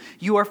around you.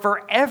 You are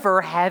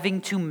forever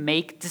having to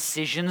make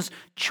decisions,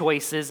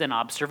 choices, and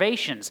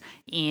observations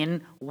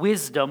in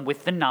wisdom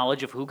with the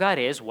knowledge of who God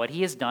is, what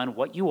he has done,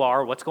 what you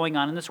are, what's going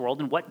on in this world,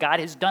 and what God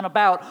has done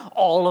about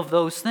all of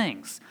those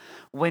things.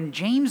 When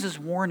James is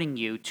warning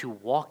you to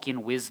walk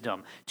in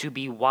wisdom, to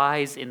be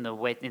wise in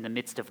the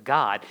midst of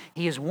God,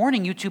 he is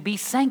warning you to be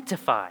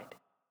sanctified.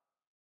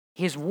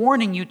 He is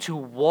warning you to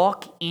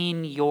walk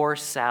in your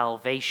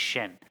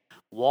salvation.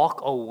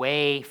 Walk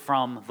away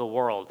from the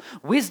world.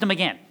 Wisdom,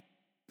 again,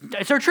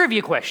 it's our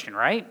trivia question,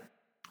 right?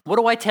 What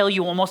do I tell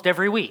you almost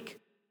every week?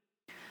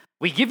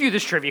 We give you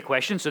this trivia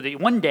question so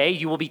that one day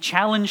you will be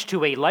challenged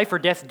to a life or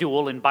death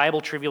duel in Bible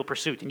Trivial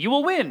Pursuit, and you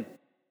will win.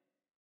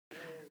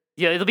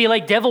 Yeah, it'll be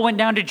like Devil went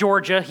down to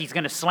Georgia. He's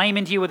going to slam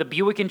into you with a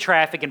Buick in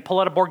traffic and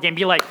pull out a board game and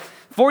be like,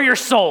 for your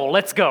soul,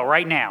 let's go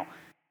right now.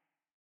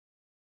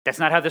 That's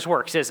not how this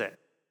works, is it?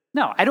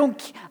 No, I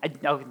don't. I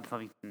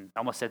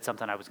almost said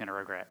something I was going to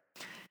regret.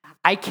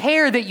 I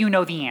care that you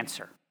know the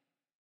answer.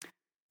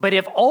 But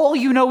if all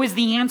you know is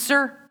the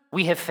answer,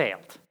 we have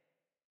failed.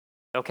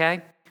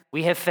 Okay?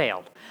 We have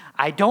failed.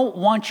 I don't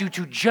want you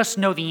to just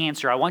know the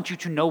answer. I want you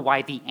to know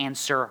why the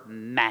answer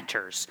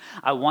matters.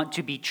 I want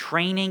to be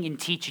training and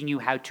teaching you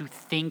how to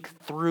think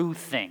through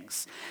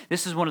things.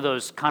 This is one of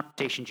those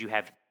conversations you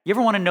have. You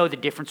ever want to know the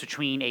difference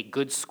between a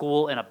good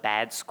school and a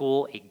bad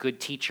school, a good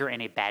teacher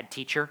and a bad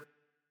teacher?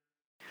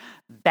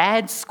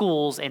 Bad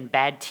schools and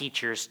bad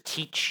teachers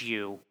teach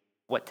you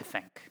what to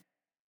think.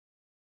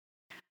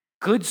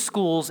 Good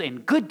schools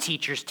and good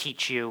teachers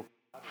teach you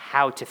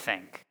how to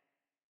think.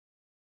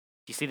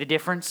 Do you see the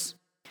difference?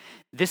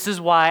 This is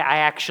why I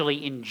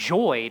actually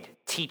enjoyed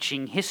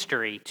teaching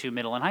history to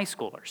middle and high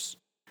schoolers.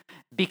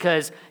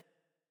 Because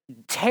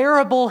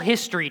terrible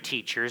history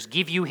teachers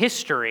give you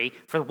history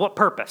for what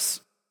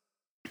purpose?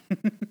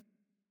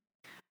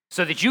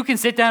 So that you can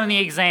sit down in the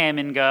exam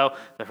and go,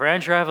 the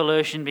French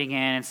Revolution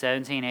began in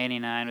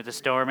 1789 with the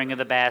storming of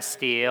the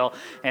Bastille,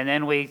 and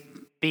then we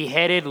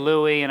beheaded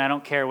Louis, and I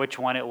don't care which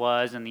one it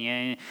was,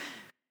 and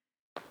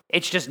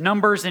It's just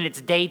numbers and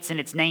it's dates and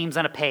it's names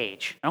on a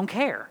page. I don't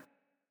care.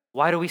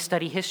 Why do we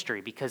study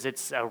history? Because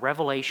it's a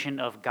revelation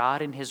of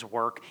God and his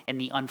work and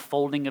the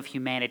unfolding of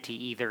humanity,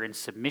 either in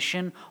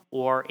submission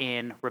or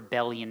in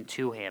rebellion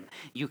to him.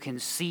 You can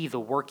see the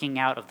working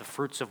out of the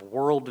fruits of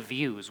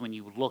worldviews when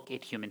you look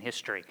at human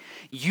history.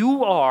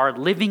 You are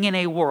living in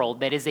a world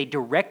that is a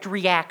direct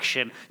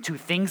reaction to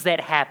things that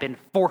happened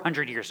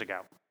 400 years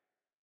ago.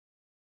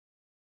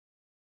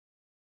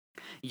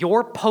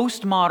 Your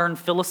postmodern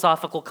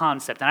philosophical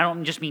concept, and I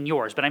don't just mean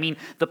yours, but I mean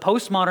the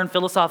postmodern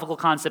philosophical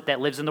concept that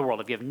lives in the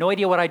world. If you have no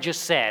idea what I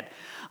just said,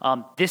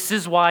 this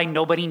is why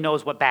nobody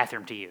knows what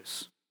bathroom to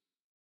use.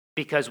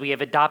 Because we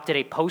have adopted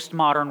a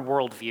postmodern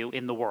worldview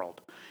in the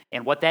world.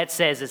 And what that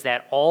says is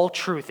that all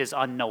truth is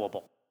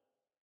unknowable.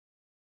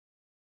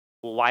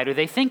 Well, why do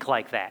they think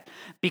like that?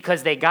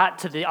 Because they got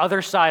to the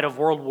other side of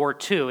World War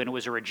II and it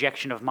was a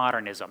rejection of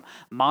modernism.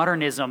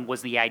 Modernism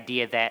was the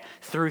idea that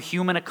through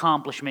human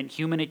accomplishment,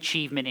 human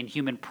achievement, and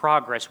human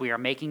progress, we are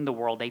making the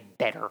world a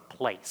better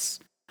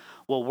place.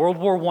 Well, World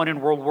War I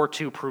and World War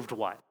II proved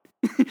what?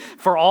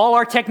 For all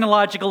our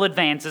technological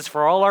advances,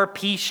 for all our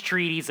peace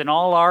treaties and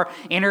all our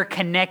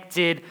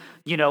interconnected,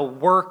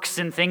 works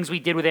and things we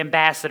did with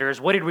ambassadors,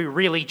 what did we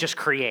really just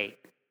create?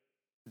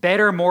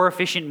 Better, more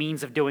efficient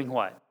means of doing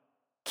what?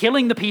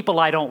 Killing the people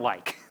I don't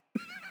like.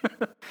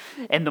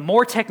 And the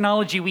more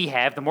technology we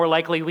have, the more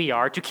likely we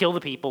are to kill the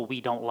people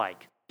we don't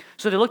like.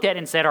 So they looked at it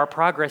and said our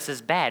progress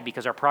is bad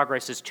because our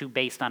progress is too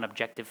based on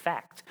objective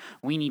fact.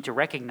 We need to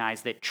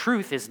recognize that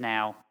truth is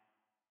now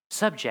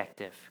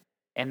subjective.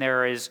 And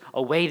there is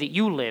a way that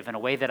you live and a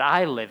way that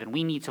I live, and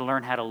we need to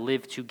learn how to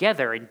live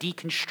together and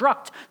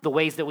deconstruct the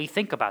ways that we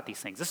think about these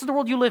things. This is the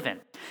world you live in.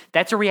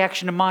 That's a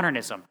reaction to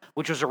modernism,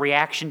 which was a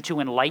reaction to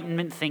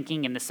Enlightenment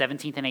thinking in the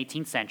 17th and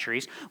 18th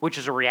centuries, which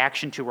was a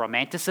reaction to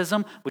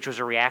Romanticism, which was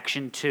a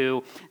reaction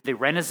to the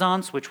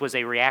Renaissance, which was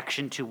a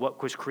reaction to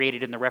what was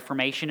created in the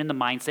Reformation and the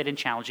mindset and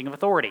challenging of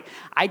authority.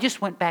 I just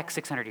went back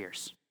 600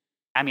 years.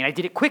 I mean, I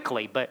did it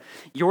quickly, but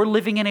you're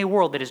living in a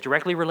world that is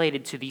directly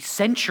related to the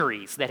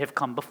centuries that have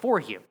come before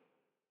you.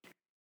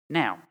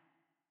 Now,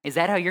 is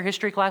that how your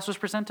history class was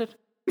presented?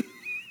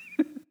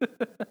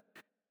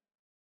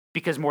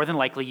 Because more than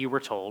likely you were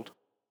told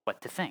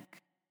what to think.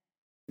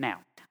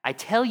 Now, I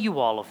tell you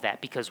all of that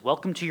because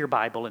welcome to your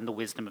Bible and the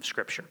wisdom of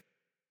Scripture.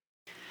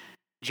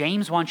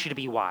 James wants you to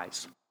be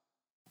wise.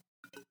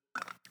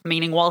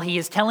 Meaning, while he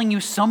is telling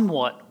you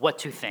somewhat what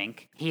to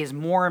think, he is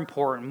more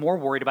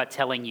worried about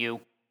telling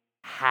you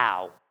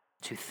how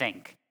to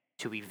think,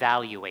 to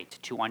evaluate,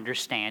 to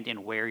understand,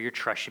 and where your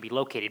trust should be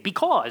located.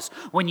 Because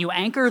when you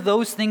anchor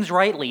those things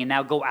rightly and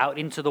now go out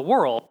into the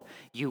world,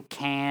 you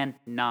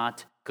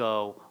cannot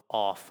go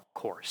off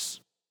course.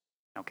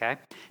 Okay?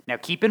 Now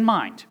keep in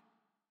mind,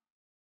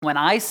 when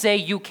I say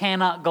you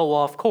cannot go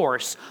off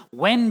course,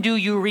 when do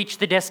you reach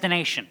the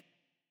destination?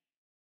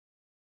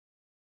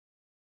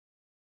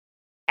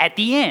 At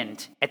the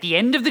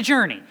end of the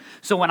journey.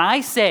 So when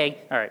I say,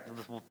 all right,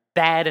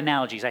 bad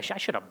analogies. I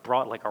should have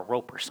brought like a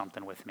rope or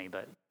something with me,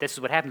 but this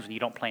is what happens when you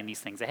don't plan these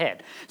things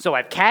ahead. So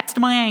I've cast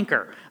my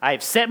anchor.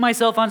 I've set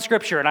myself on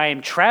Scripture, and I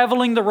am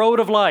traveling the road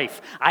of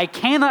life. I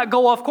cannot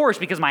go off course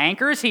because my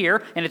anchor is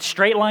here, and it's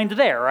straight line to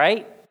there,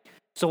 right?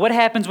 So what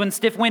happens when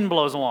stiff wind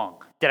blows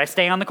along? Did I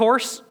stay on the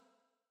course?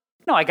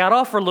 No, I got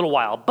off for a little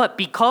while. But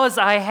because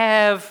I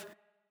have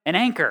an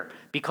anchor,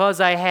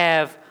 because I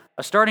have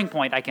a starting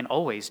point, I can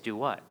always do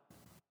what?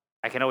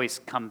 I can always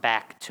come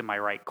back to my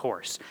right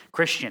course.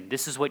 Christian,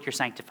 this is what your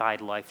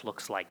sanctified life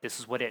looks like. This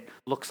is what it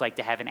looks like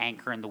to have an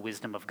anchor in the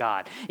wisdom of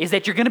God. Is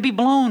that you're going to be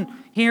blown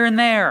here and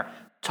there,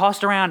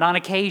 tossed around on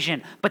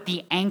occasion, but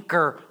the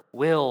anchor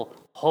will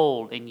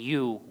hold and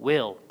you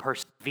will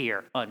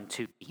persevere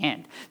unto the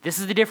end. This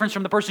is the difference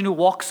from the person who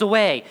walks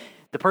away,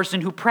 the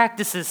person who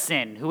practices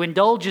sin, who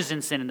indulges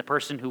in sin, and the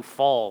person who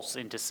falls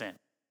into sin.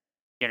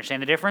 You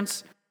understand the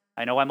difference?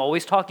 I know I'm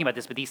always talking about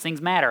this, but these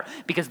things matter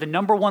because the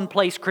number one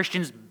place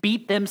Christians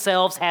beat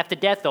themselves half to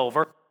death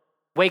over,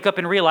 wake up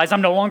and realize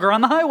I'm no longer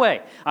on the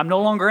highway. I'm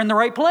no longer in the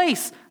right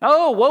place.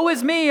 Oh, woe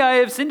is me. I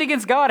have sinned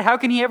against God. How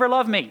can he ever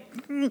love me?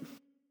 Get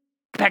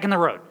back in the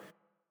road.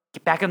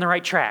 Get back on the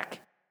right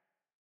track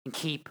and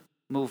keep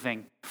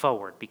moving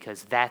forward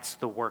because that's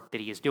the work that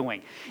he is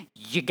doing.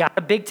 You got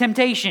a big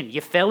temptation.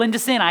 You fell into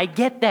sin. I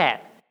get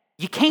that.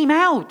 You came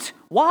out.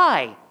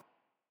 Why?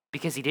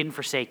 Because he didn't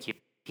forsake you.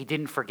 He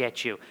didn't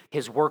forget you.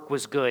 His work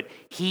was good.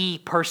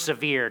 He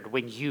persevered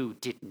when you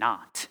did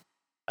not.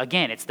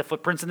 Again, it's the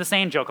footprints in the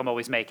sand joke I'm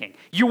always making.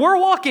 You were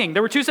walking.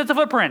 There were two sets of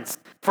footprints.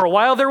 For a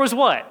while, there was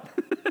what?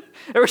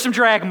 There were some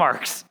drag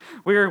marks.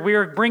 We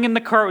were bringing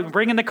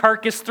the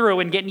carcass through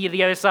and getting you to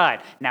the other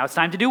side. Now it's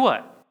time to do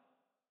what?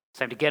 It's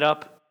time to get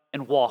up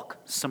and walk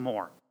some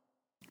more.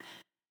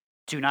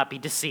 Do not be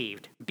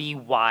deceived. Be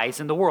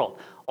wise in the world.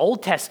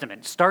 Old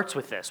Testament starts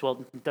with this.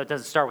 Well, it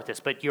doesn't start with this,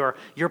 but your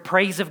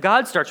praise of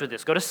God starts with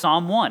this. Go to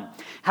Psalm 1.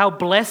 How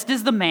blessed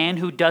is the man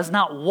who does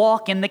not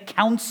walk in the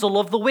counsel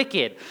of the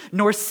wicked,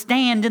 nor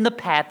stand in the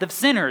path of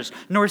sinners,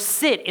 nor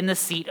sit in the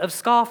seat of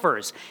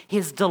scoffers.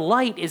 His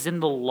delight is in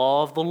the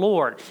law of the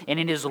Lord, and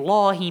in his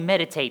law he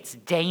meditates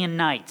day and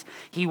night.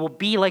 He will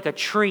be like a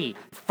tree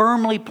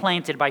firmly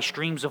planted by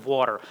streams of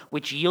water,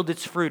 which yield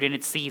its fruit in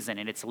its season,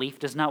 and its leaf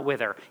does not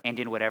wither, and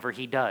in whatever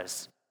he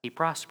does, he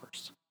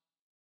prospers.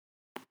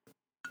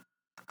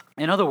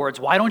 In other words,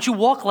 why don't you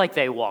walk like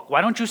they walk?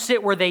 Why don't you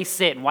sit where they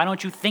sit? And why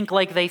don't you think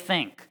like they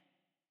think?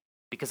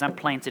 Because I'm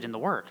planted in the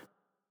Word.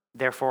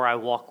 Therefore, I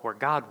walk where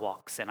God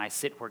walks, and I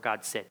sit where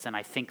God sits, and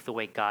I think the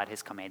way God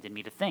has commanded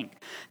me to think.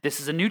 This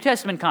is a New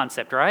Testament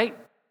concept, right?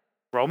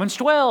 Romans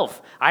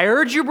 12. I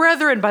urge you,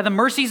 brethren, by the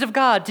mercies of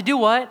God, to do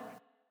what?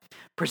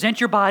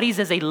 Present your bodies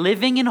as a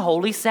living and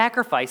holy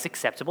sacrifice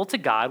acceptable to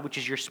God, which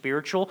is your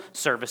spiritual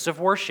service of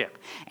worship.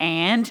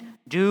 And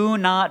do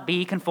not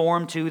be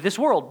conformed to this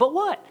world. But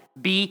what?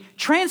 Be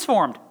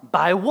transformed.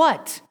 By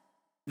what?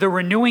 The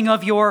renewing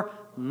of your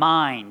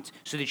mind,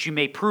 so that you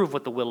may prove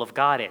what the will of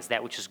God is,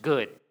 that which is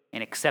good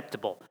and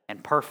acceptable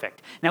and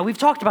perfect. Now, we've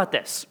talked about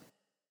this.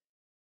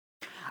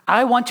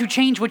 I want to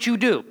change what you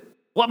do.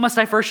 What must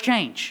I first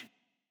change?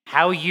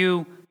 How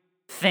you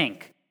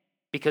think.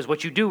 Because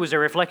what you do is a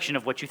reflection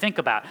of what you think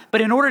about.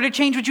 But in order to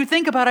change what you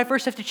think about, I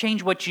first have to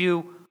change what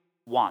you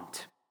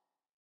want.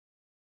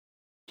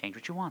 Change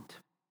what you want.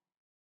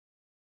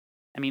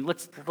 I mean,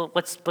 let's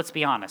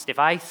be honest. If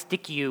I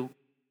stick you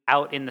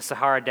out in the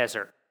Sahara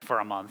Desert for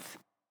a month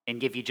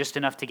and give you just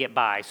enough to get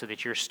by so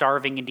that you're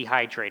starving and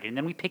dehydrated, and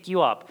then we pick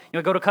you up, you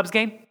want to go to a Cubs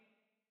game?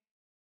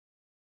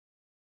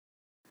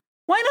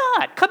 Why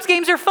not? Cubs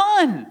games are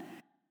fun.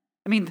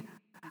 I mean,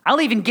 I'll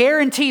even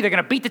guarantee they're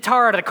going to beat the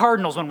tar out of the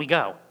Cardinals when we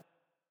go.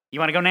 You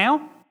want to go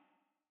now?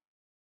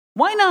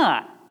 Why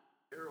not?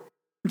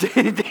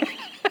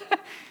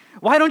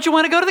 Why don't you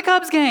want to go to the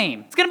Cubs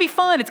game? It's going to be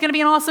fun. It's going to be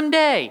an awesome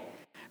day.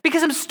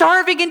 Because I'm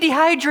starving and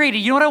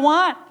dehydrated. You know what I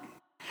want?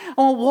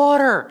 I want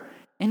water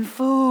and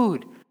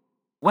food.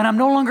 When I'm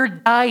no longer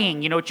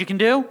dying, you know what you can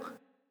do?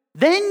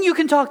 Then you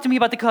can talk to me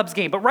about the Cubs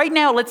game. But right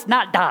now, let's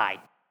not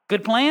die.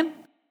 Good plan?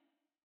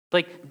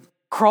 Like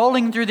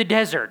crawling through the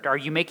desert. Are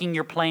you making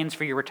your plans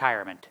for your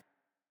retirement?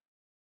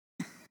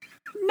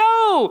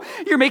 No,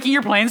 you're making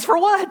your plans for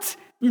what?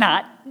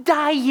 Not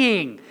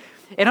dying.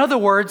 In other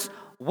words,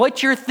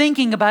 what you're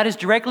thinking about is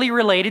directly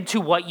related to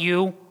what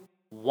you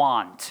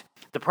want.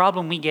 The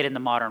problem we get in the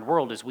modern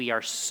world is we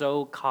are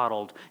so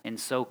coddled and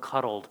so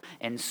cuddled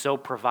and so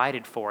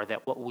provided for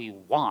that what we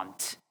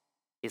want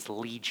is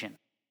legion.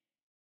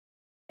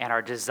 And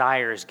our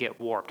desires get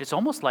warped. It's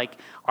almost like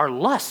our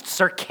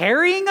lusts are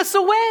carrying us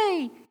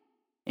away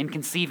in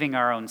conceiving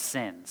our own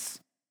sins.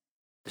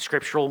 The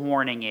scriptural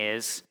warning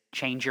is,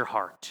 change your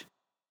heart,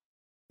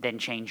 then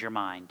change your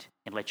mind,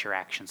 and let your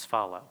actions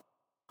follow.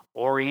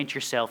 Orient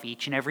yourself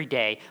each and every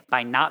day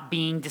by not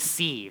being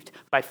deceived,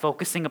 by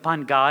focusing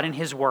upon God and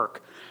His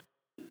work,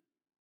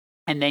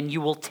 and then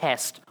you will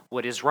test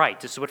what is right.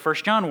 This is what 1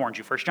 John warns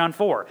you, 1 John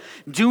 4.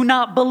 Do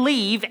not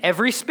believe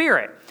every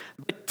spirit,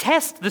 but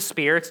test the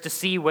spirits to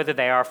see whether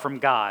they are from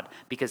God,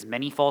 because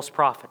many false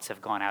prophets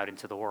have gone out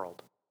into the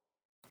world.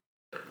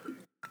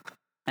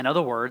 In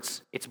other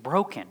words, it's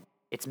broken,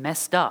 it's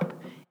messed up,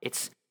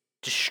 it's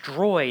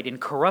destroyed and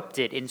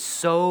corrupted in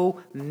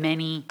so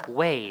many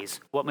ways.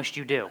 What must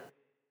you do?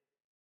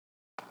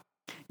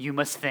 You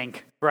must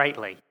think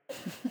rightly.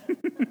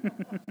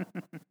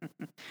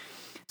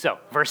 So,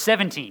 verse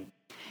 17.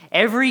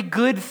 Every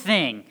good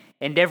thing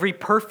and every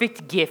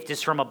perfect gift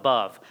is from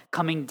above,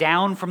 coming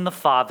down from the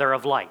Father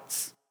of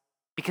lights,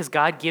 because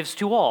God gives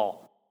to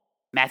all.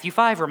 Matthew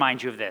 5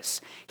 reminds you of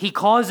this. He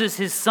causes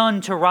His sun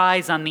to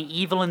rise on the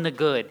evil and the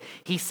good.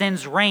 He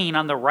sends rain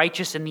on the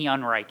righteous and the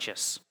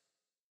unrighteous.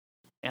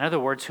 In other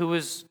words, who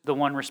is the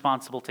one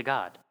responsible to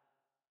God?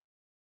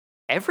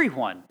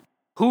 Everyone.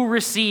 Who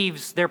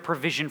receives their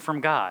provision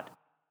from God?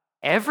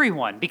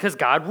 Everyone, because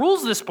God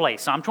rules this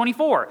place. Psalm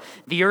 24.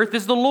 The earth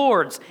is the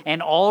Lord's,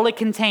 and all it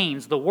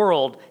contains, the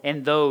world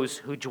and those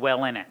who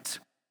dwell in it.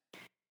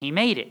 He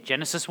made it.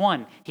 Genesis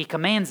 1. He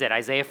commands it.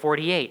 Isaiah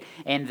 48.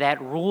 And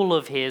that rule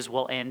of His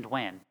will end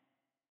when?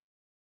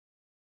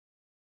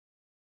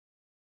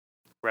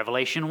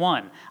 Revelation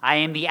 1, I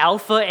am the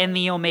Alpha and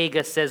the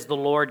Omega, says the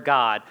Lord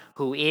God,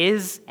 who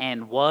is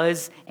and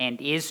was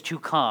and is to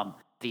come,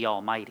 the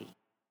Almighty.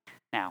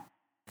 Now,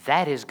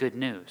 that is good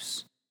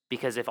news,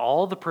 because if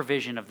all the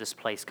provision of this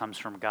place comes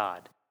from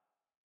God,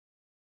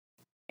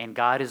 and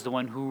God is the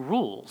one who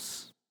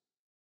rules,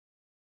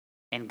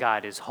 and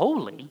God is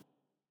holy,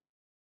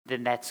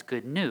 then that's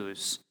good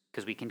news,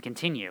 because we can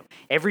continue.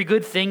 Every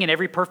good thing and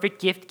every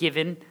perfect gift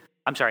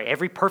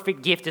every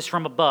perfect gift is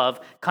from above,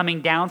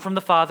 coming down from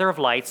the Father of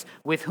lights,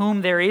 with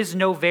whom there is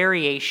no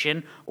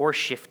variation or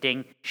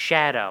shifting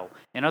shadow.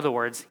 In other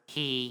words,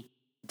 He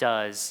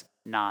does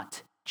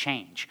not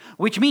change.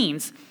 Which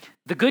means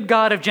the good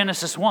God of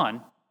Genesis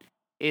 1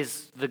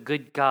 is the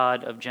good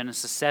God of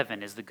Genesis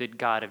 7, is the good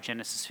God of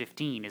Genesis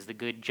 15, is the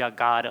good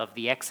God of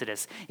the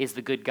Exodus, is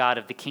the good God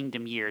of the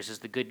kingdom years, is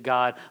the good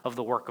God of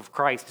the work of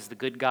Christ, is the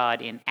good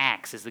God in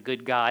Acts, is the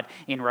good God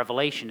in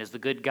Revelation, is the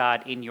good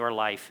God in your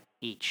life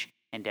each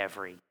and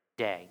every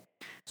day.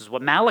 This is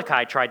what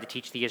Malachi tried to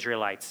teach the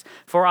Israelites.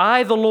 For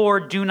I, the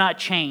Lord, do not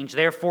change.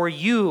 Therefore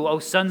you, O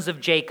sons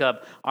of Jacob,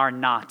 are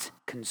not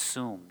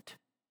consumed.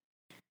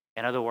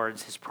 In other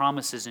words, his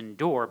promises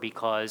endure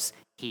because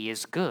he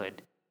is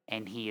good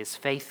and he is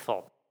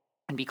faithful.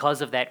 And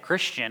because of that,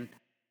 Christian,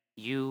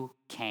 you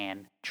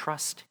can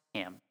trust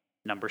him.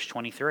 Numbers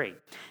 23.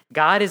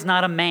 God is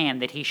not a man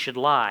that he should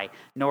lie,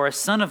 nor a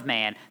son of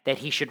man that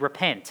he should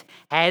repent.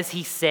 Has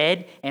he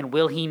said, and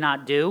will he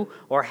not do?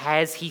 Or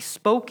has he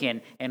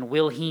spoken, and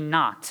will he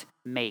not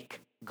make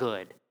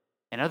good?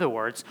 In other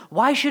words,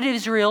 why should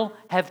Israel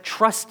have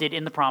trusted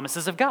in the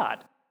promises of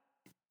God?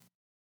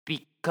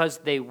 Because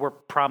they were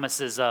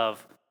promises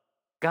of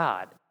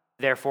God.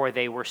 Therefore,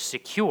 they were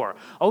secure.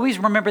 Always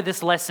remember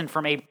this lesson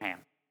from Abraham.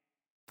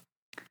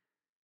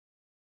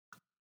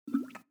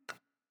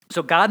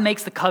 So God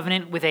makes the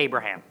covenant with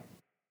Abraham.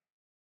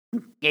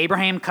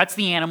 Abraham cuts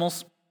the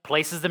animals,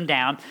 places them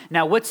down.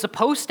 Now, what's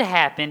supposed to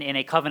happen in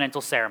a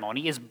covenantal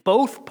ceremony is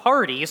both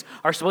parties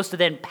are supposed to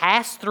then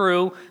pass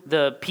through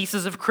the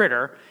pieces of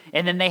critter,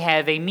 and then they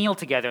have a meal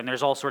together, and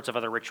there's all sorts of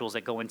other rituals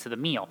that go into the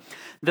meal.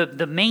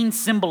 The main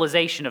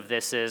symbolization of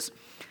this is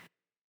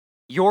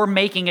you're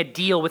making a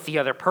deal with the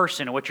other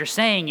person. And what you're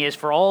saying is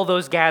for all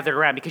those gathered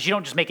around, because you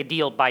don't just make a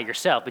deal by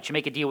yourself, but you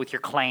make a deal with your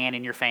clan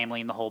and your family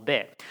and the whole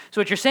bit.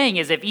 So what you're saying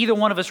is if either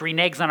one of us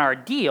reneges on our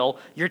deal,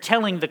 you're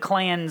telling the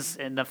clans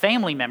and the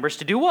family members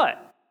to do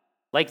what?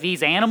 Like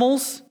these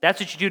animals,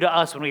 that's what you do to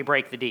us when we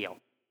break the deal.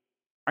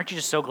 Aren't you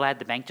just so glad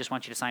the bank just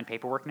wants you to sign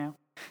paperwork now?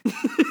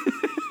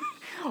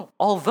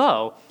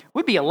 Although, it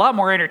would be a lot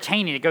more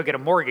entertaining to go get a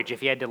mortgage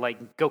if you had to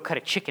go cut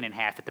a chicken in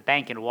half at the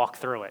bank and walk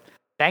through it.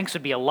 Banks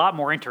would be a lot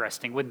more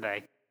interesting, wouldn't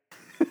they?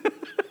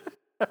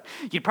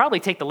 You'd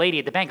probably take the lady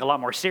at the bank a lot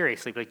more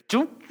seriously. Like,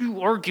 don't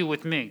you argue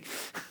with me.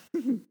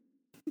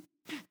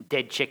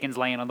 Dead chickens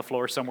laying on the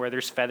floor somewhere.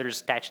 There's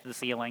feathers attached to the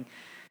ceiling.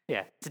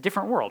 Yeah, it's a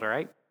different world, all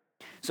right?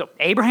 So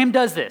Abraham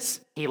does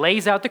this. He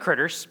lays out the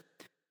critters.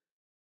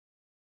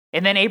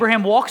 And then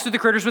Abraham walks through the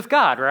critters with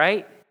God,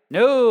 right?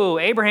 No,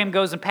 Abraham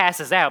goes and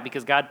passes out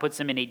because God puts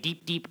him in a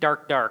deep, deep,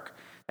 dark, dark.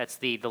 That's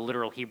the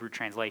literal Hebrew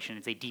translation.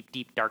 It's a deep,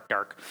 deep, dark,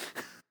 dark.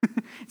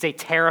 It's a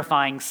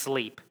terrifying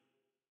sleep,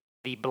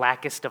 the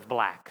blackest of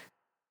black.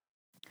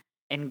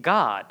 And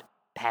God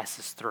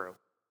passes through.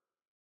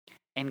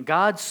 And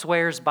God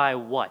swears by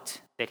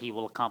what? That he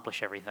will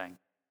accomplish everything.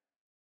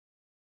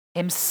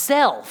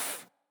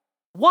 Himself.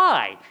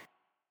 Why?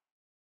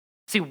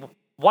 See,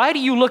 why do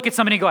you look at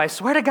somebody and go, I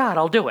swear to God,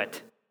 I'll do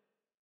it?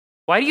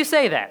 Why do you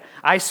say that?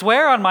 I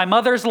swear on my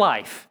mother's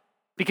life.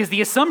 Because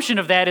the assumption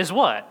of that is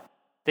what?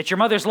 That your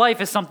mother's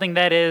life is something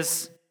that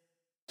is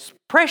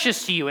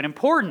precious to you and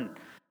important.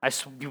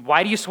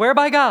 Why do you swear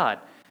by God?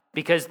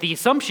 Because the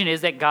assumption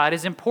is that God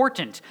is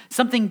important,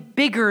 something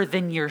bigger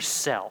than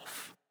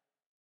yourself.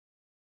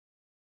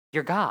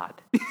 You're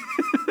God.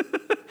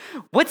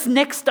 What's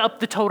next up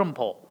the totem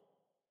pole?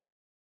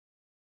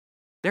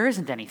 There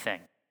isn't anything.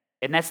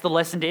 And that's the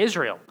lesson to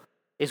Israel,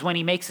 is when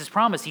he makes his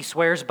promise, he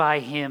swears by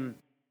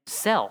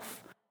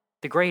himself,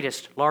 the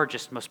greatest,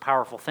 largest, most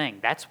powerful thing.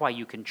 That's why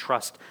you can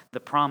trust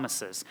the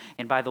promises.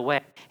 And by the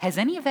way, has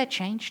any of that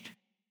changed?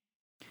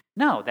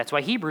 No, that's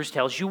why Hebrews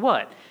tells you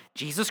what?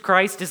 Jesus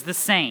Christ is the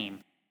same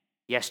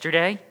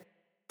yesterday,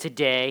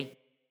 today,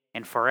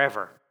 and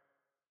forever.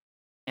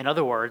 In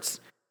other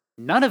words,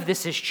 none of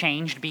this has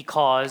changed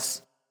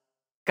because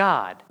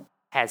God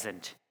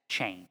hasn't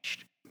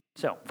changed.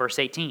 So, verse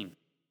 18.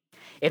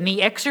 In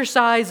the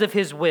exercise of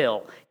his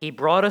will, he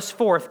brought us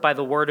forth by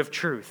the word of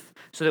truth,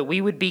 so that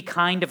we would be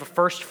kind of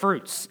first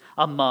fruits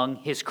among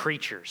his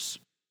creatures.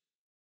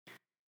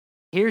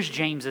 Here's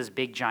James's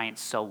big giant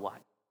so what.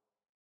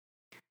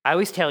 I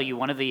always tell you,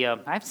 I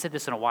haven't said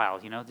this in a while,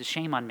 the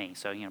shame on me.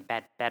 So,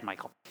 bad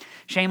Michael.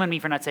 Shame on me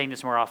for not saying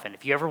this more often.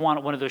 If you ever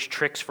want one of those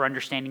tricks for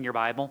understanding your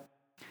Bible,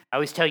 I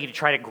always tell you to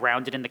try to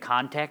ground it in the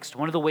context.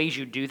 One of the ways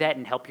you do that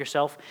and help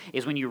yourself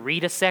is when you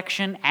read a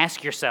section,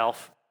 ask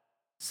yourself,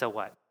 so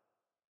what?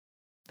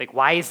 Like,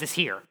 why is this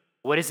here?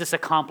 What is this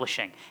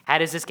accomplishing? How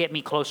does this get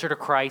me closer to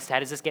Christ? How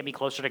does this get me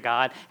closer to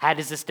God? How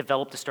does this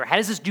develop the story? How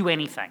does this do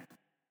anything?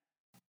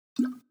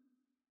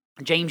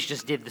 James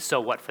just did the so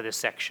what for this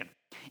section.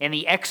 In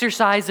the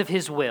exercise of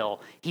his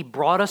will, he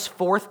brought us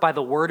forth by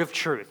the word of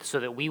truth so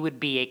that we would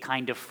be a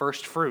kind of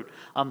first fruit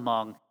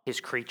among his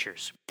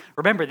creatures.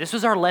 Remember, this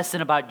was our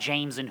lesson about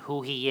James and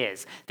who he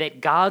is,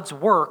 that God's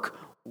work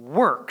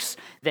works,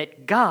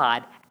 that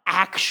God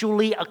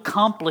actually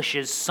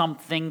accomplishes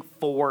something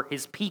for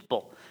his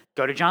people.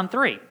 Go to John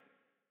 3.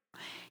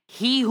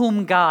 He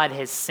whom God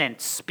has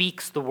sent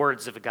speaks the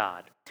words of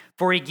God,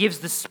 for he gives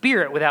the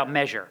Spirit without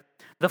measure.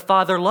 The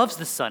Father loves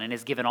the Son and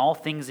has given all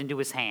things into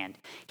his hand.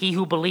 He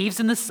who believes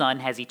in the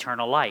Son has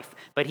eternal life,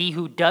 but he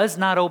who does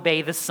not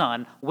obey the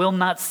Son will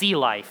not see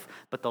life,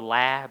 but the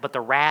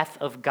wrath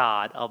of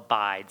God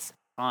abides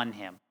on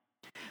him.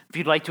 If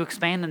you'd like to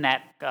expand on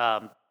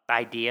that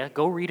idea,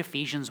 go read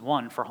Ephesians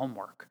 1 for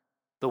homework.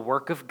 The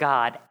work of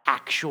God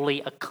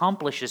actually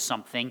accomplishes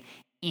something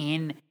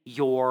in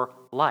your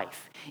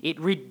life. It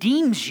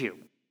redeems you.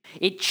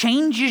 It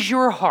changes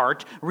your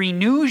heart,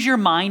 renews your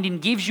mind,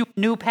 and gives you a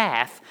new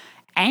path,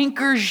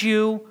 anchors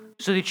you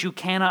so that you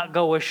cannot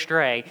go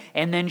astray,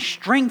 and then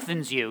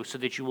strengthens you so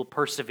that you will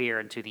persevere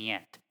into the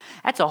end.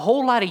 That's a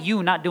whole lot of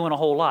you not doing a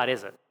whole lot,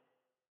 is it?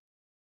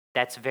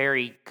 That's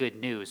very good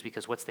news,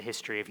 because what's the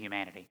history of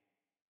humanity?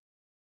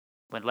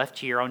 When left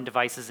to your own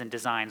devices and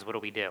designs, what do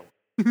we do?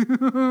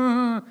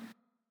 And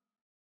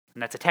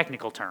that's a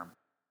technical term,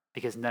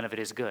 because none of it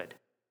is good.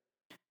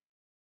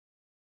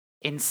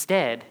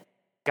 Instead,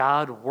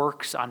 God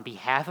works on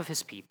behalf of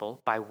his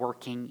people by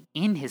working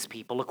in his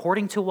people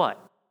according to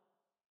what?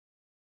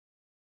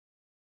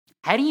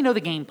 How do you know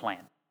the game plan?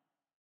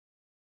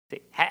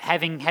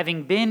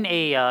 Having been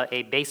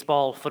a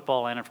baseball,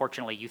 football, and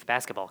unfortunately youth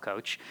basketball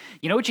coach,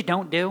 you know what you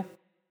don't do?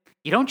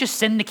 You don't just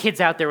send the kids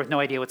out there with no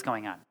idea what's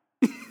going on.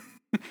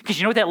 Because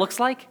you know what that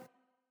looks like?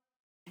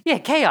 Yeah,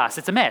 chaos.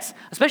 It's a mess,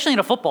 especially in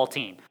a football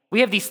team.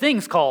 We have these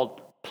things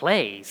called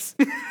plays.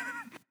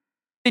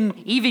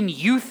 Even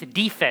youth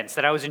defense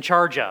that I was in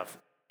charge of.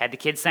 Had the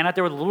kids stand out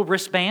there with a little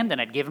wristband,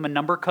 and I'd give him a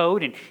number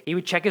code, and he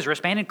would check his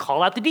wristband and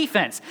call out the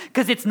defense.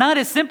 Because it's not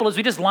as simple as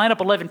we just line up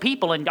 11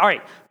 people and, all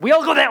right, we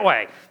all go that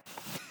way.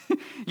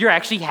 You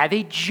actually have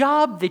a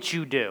job that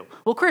you do.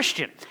 Well,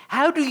 Christian,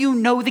 how do you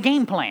know the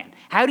game plan?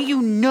 How do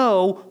you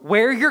know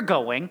where you're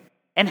going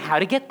and how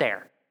to get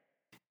there?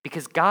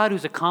 Because God,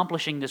 who's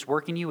accomplishing this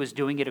work in you, is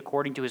doing it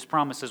according to his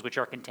promises, which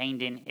are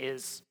contained in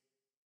his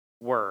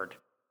word.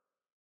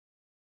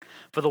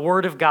 For the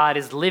word of God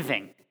is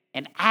living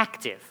and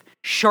active,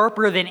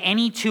 sharper than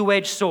any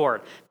two-edged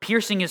sword,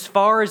 piercing as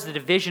far as the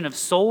division of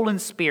soul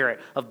and spirit,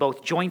 of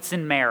both joints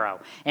and marrow,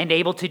 and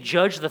able to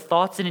judge the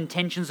thoughts and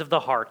intentions of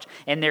the heart.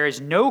 And there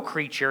is no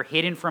creature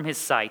hidden from his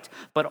sight,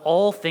 but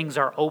all things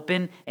are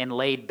open and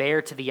laid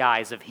bare to the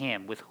eyes of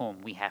him with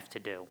whom we have to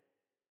do.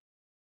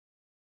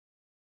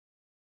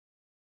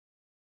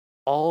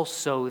 All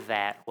so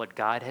that what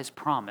God has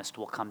promised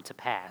will come to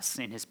pass,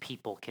 and his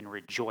people can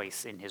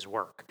rejoice in his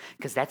work.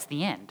 Because that's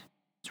the end.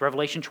 It's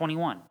Revelation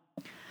 21.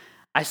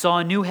 I saw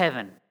a new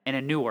heaven and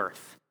a new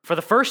earth. For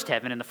the first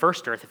heaven and the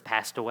first earth have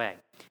passed away.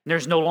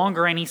 There's no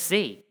longer any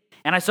sea.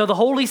 And I saw the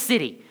holy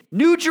city,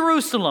 New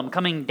Jerusalem,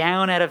 coming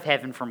down out of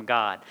heaven from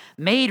God,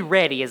 made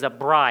ready as a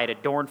bride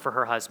adorned for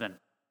her husband.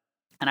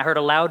 And I heard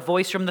a loud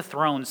voice from the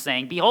throne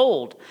saying,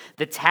 Behold,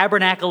 the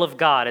tabernacle of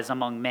God is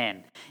among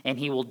men, and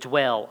he will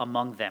dwell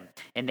among them,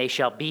 and they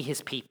shall be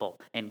his people,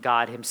 and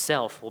God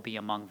himself will be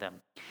among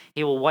them.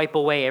 He will wipe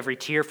away every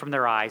tear from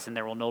their eyes, and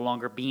there will no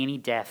longer be any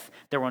death.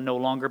 There will no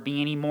longer be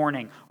any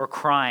mourning or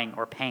crying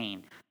or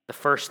pain. The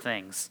first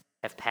things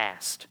have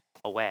passed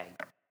away.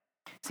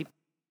 See,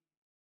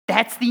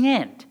 that's the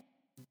end.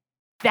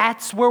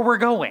 That's where we're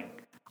going.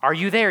 Are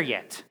you there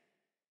yet?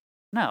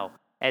 No.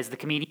 As the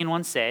comedian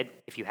once said,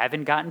 if you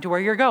haven't gotten to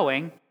where you're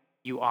going,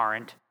 you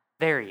aren't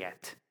there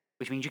yet.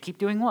 Which means you keep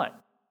doing what?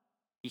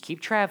 You keep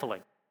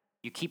traveling.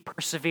 You keep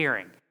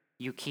persevering.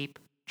 You keep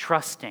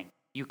trusting.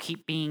 You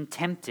keep being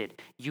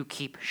tempted. You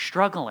keep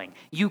struggling.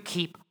 You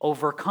keep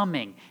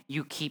overcoming.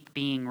 You keep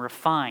being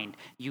refined.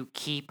 You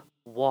keep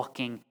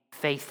walking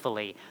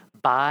faithfully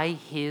by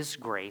his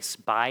grace,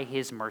 by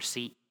his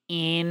mercy,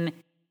 in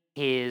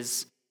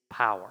his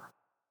power.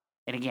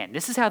 And again,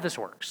 this is how this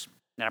works.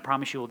 And I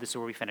promise you, this is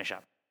where we finish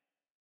up.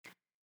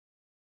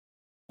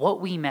 What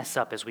we mess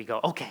up is we go,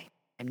 okay,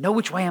 I know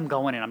which way I'm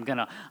going, and I'm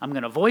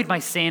gonna avoid my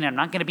sin, and I'm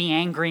not gonna be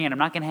angry, and I'm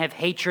not gonna have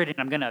hatred, and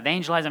I'm gonna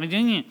evangelize.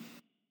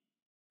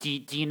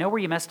 Do you know where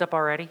you messed up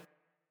already?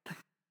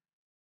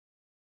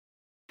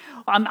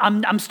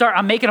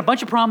 I'm making a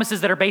bunch of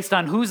promises that are based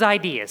on whose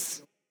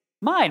ideas?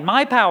 Mine,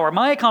 my power,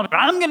 my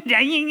accomplishment.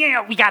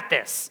 We got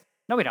this.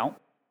 No, we don't.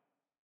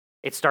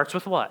 It starts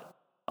with what?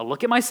 A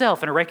look at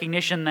myself and a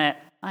recognition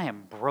that I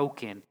am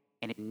broken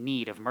and in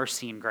need of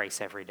mercy and grace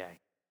every day.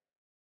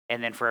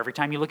 And then for every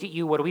time you look at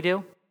you, what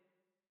do?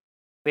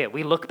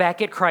 We look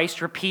back at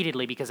Christ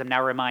repeatedly, because I'm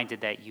now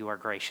reminded that you are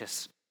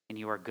gracious and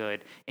you are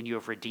good and you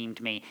have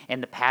redeemed me.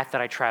 And the path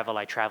that I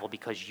travel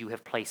because you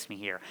have placed me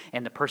here.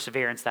 And the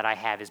perseverance that I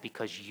have is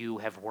because you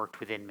have worked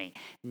within me.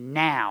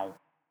 Now,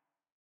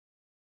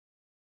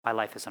 my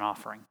life is an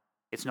offering.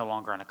 It's no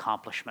longer an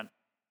accomplishment.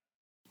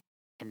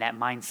 And that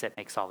mindset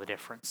makes all the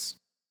difference.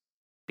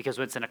 Because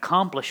when it's an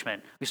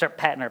accomplishment, we start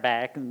patting our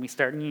back and we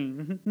start...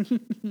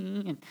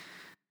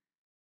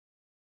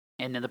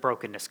 And then the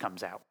brokenness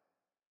comes out.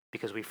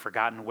 Because we've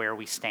forgotten where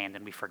we stand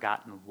and we've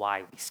forgotten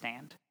why we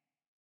stand.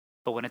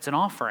 But when it's an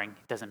offering,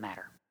 it doesn't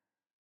matter.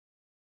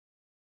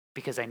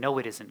 Because I know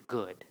it isn't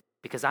good.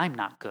 Because I'm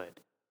not good.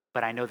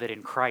 But I know that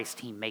in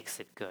Christ, he makes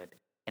it good.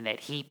 And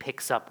that he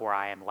picks up where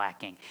I am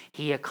lacking.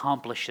 He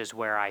accomplishes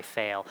where I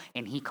fail.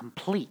 And he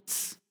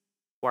completes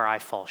where I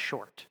fall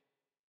short.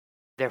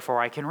 Therefore,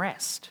 I can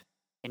rest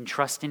and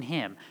trust in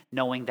him,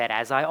 knowing that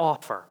as I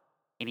offer,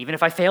 and even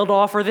if I fail to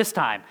offer this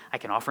time, I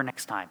can offer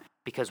next time.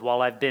 Because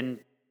while I've been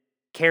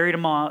carried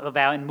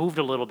about and moved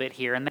a little bit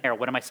here and there,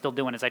 what am I still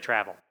doing as I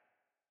travel?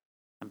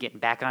 I'm getting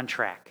back on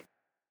track.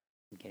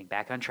 I'm getting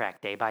back on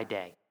track day by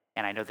day.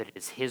 And I know that it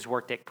is his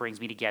work that brings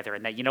me together.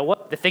 And that, you know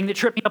what? The thing that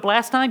tripped me up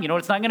last time, you know what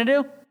it's not going to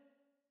do?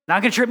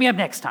 Not going to trip me up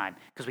next time.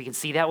 Because we can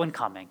see that one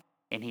coming.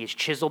 And he has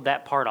chiseled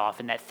that part off.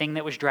 And that thing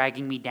that was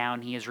dragging me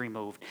down, he has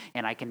removed.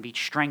 And I can be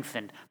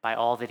strengthened by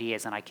all that he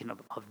is. And I can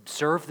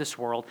observe this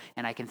world.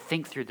 And I can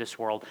think through this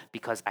world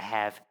because I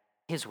have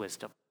his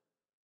wisdom,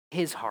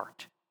 his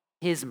heart,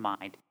 his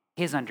mind,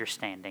 his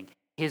understanding,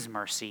 his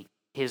mercy,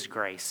 his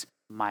grace,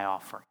 my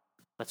offering.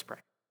 Let's pray.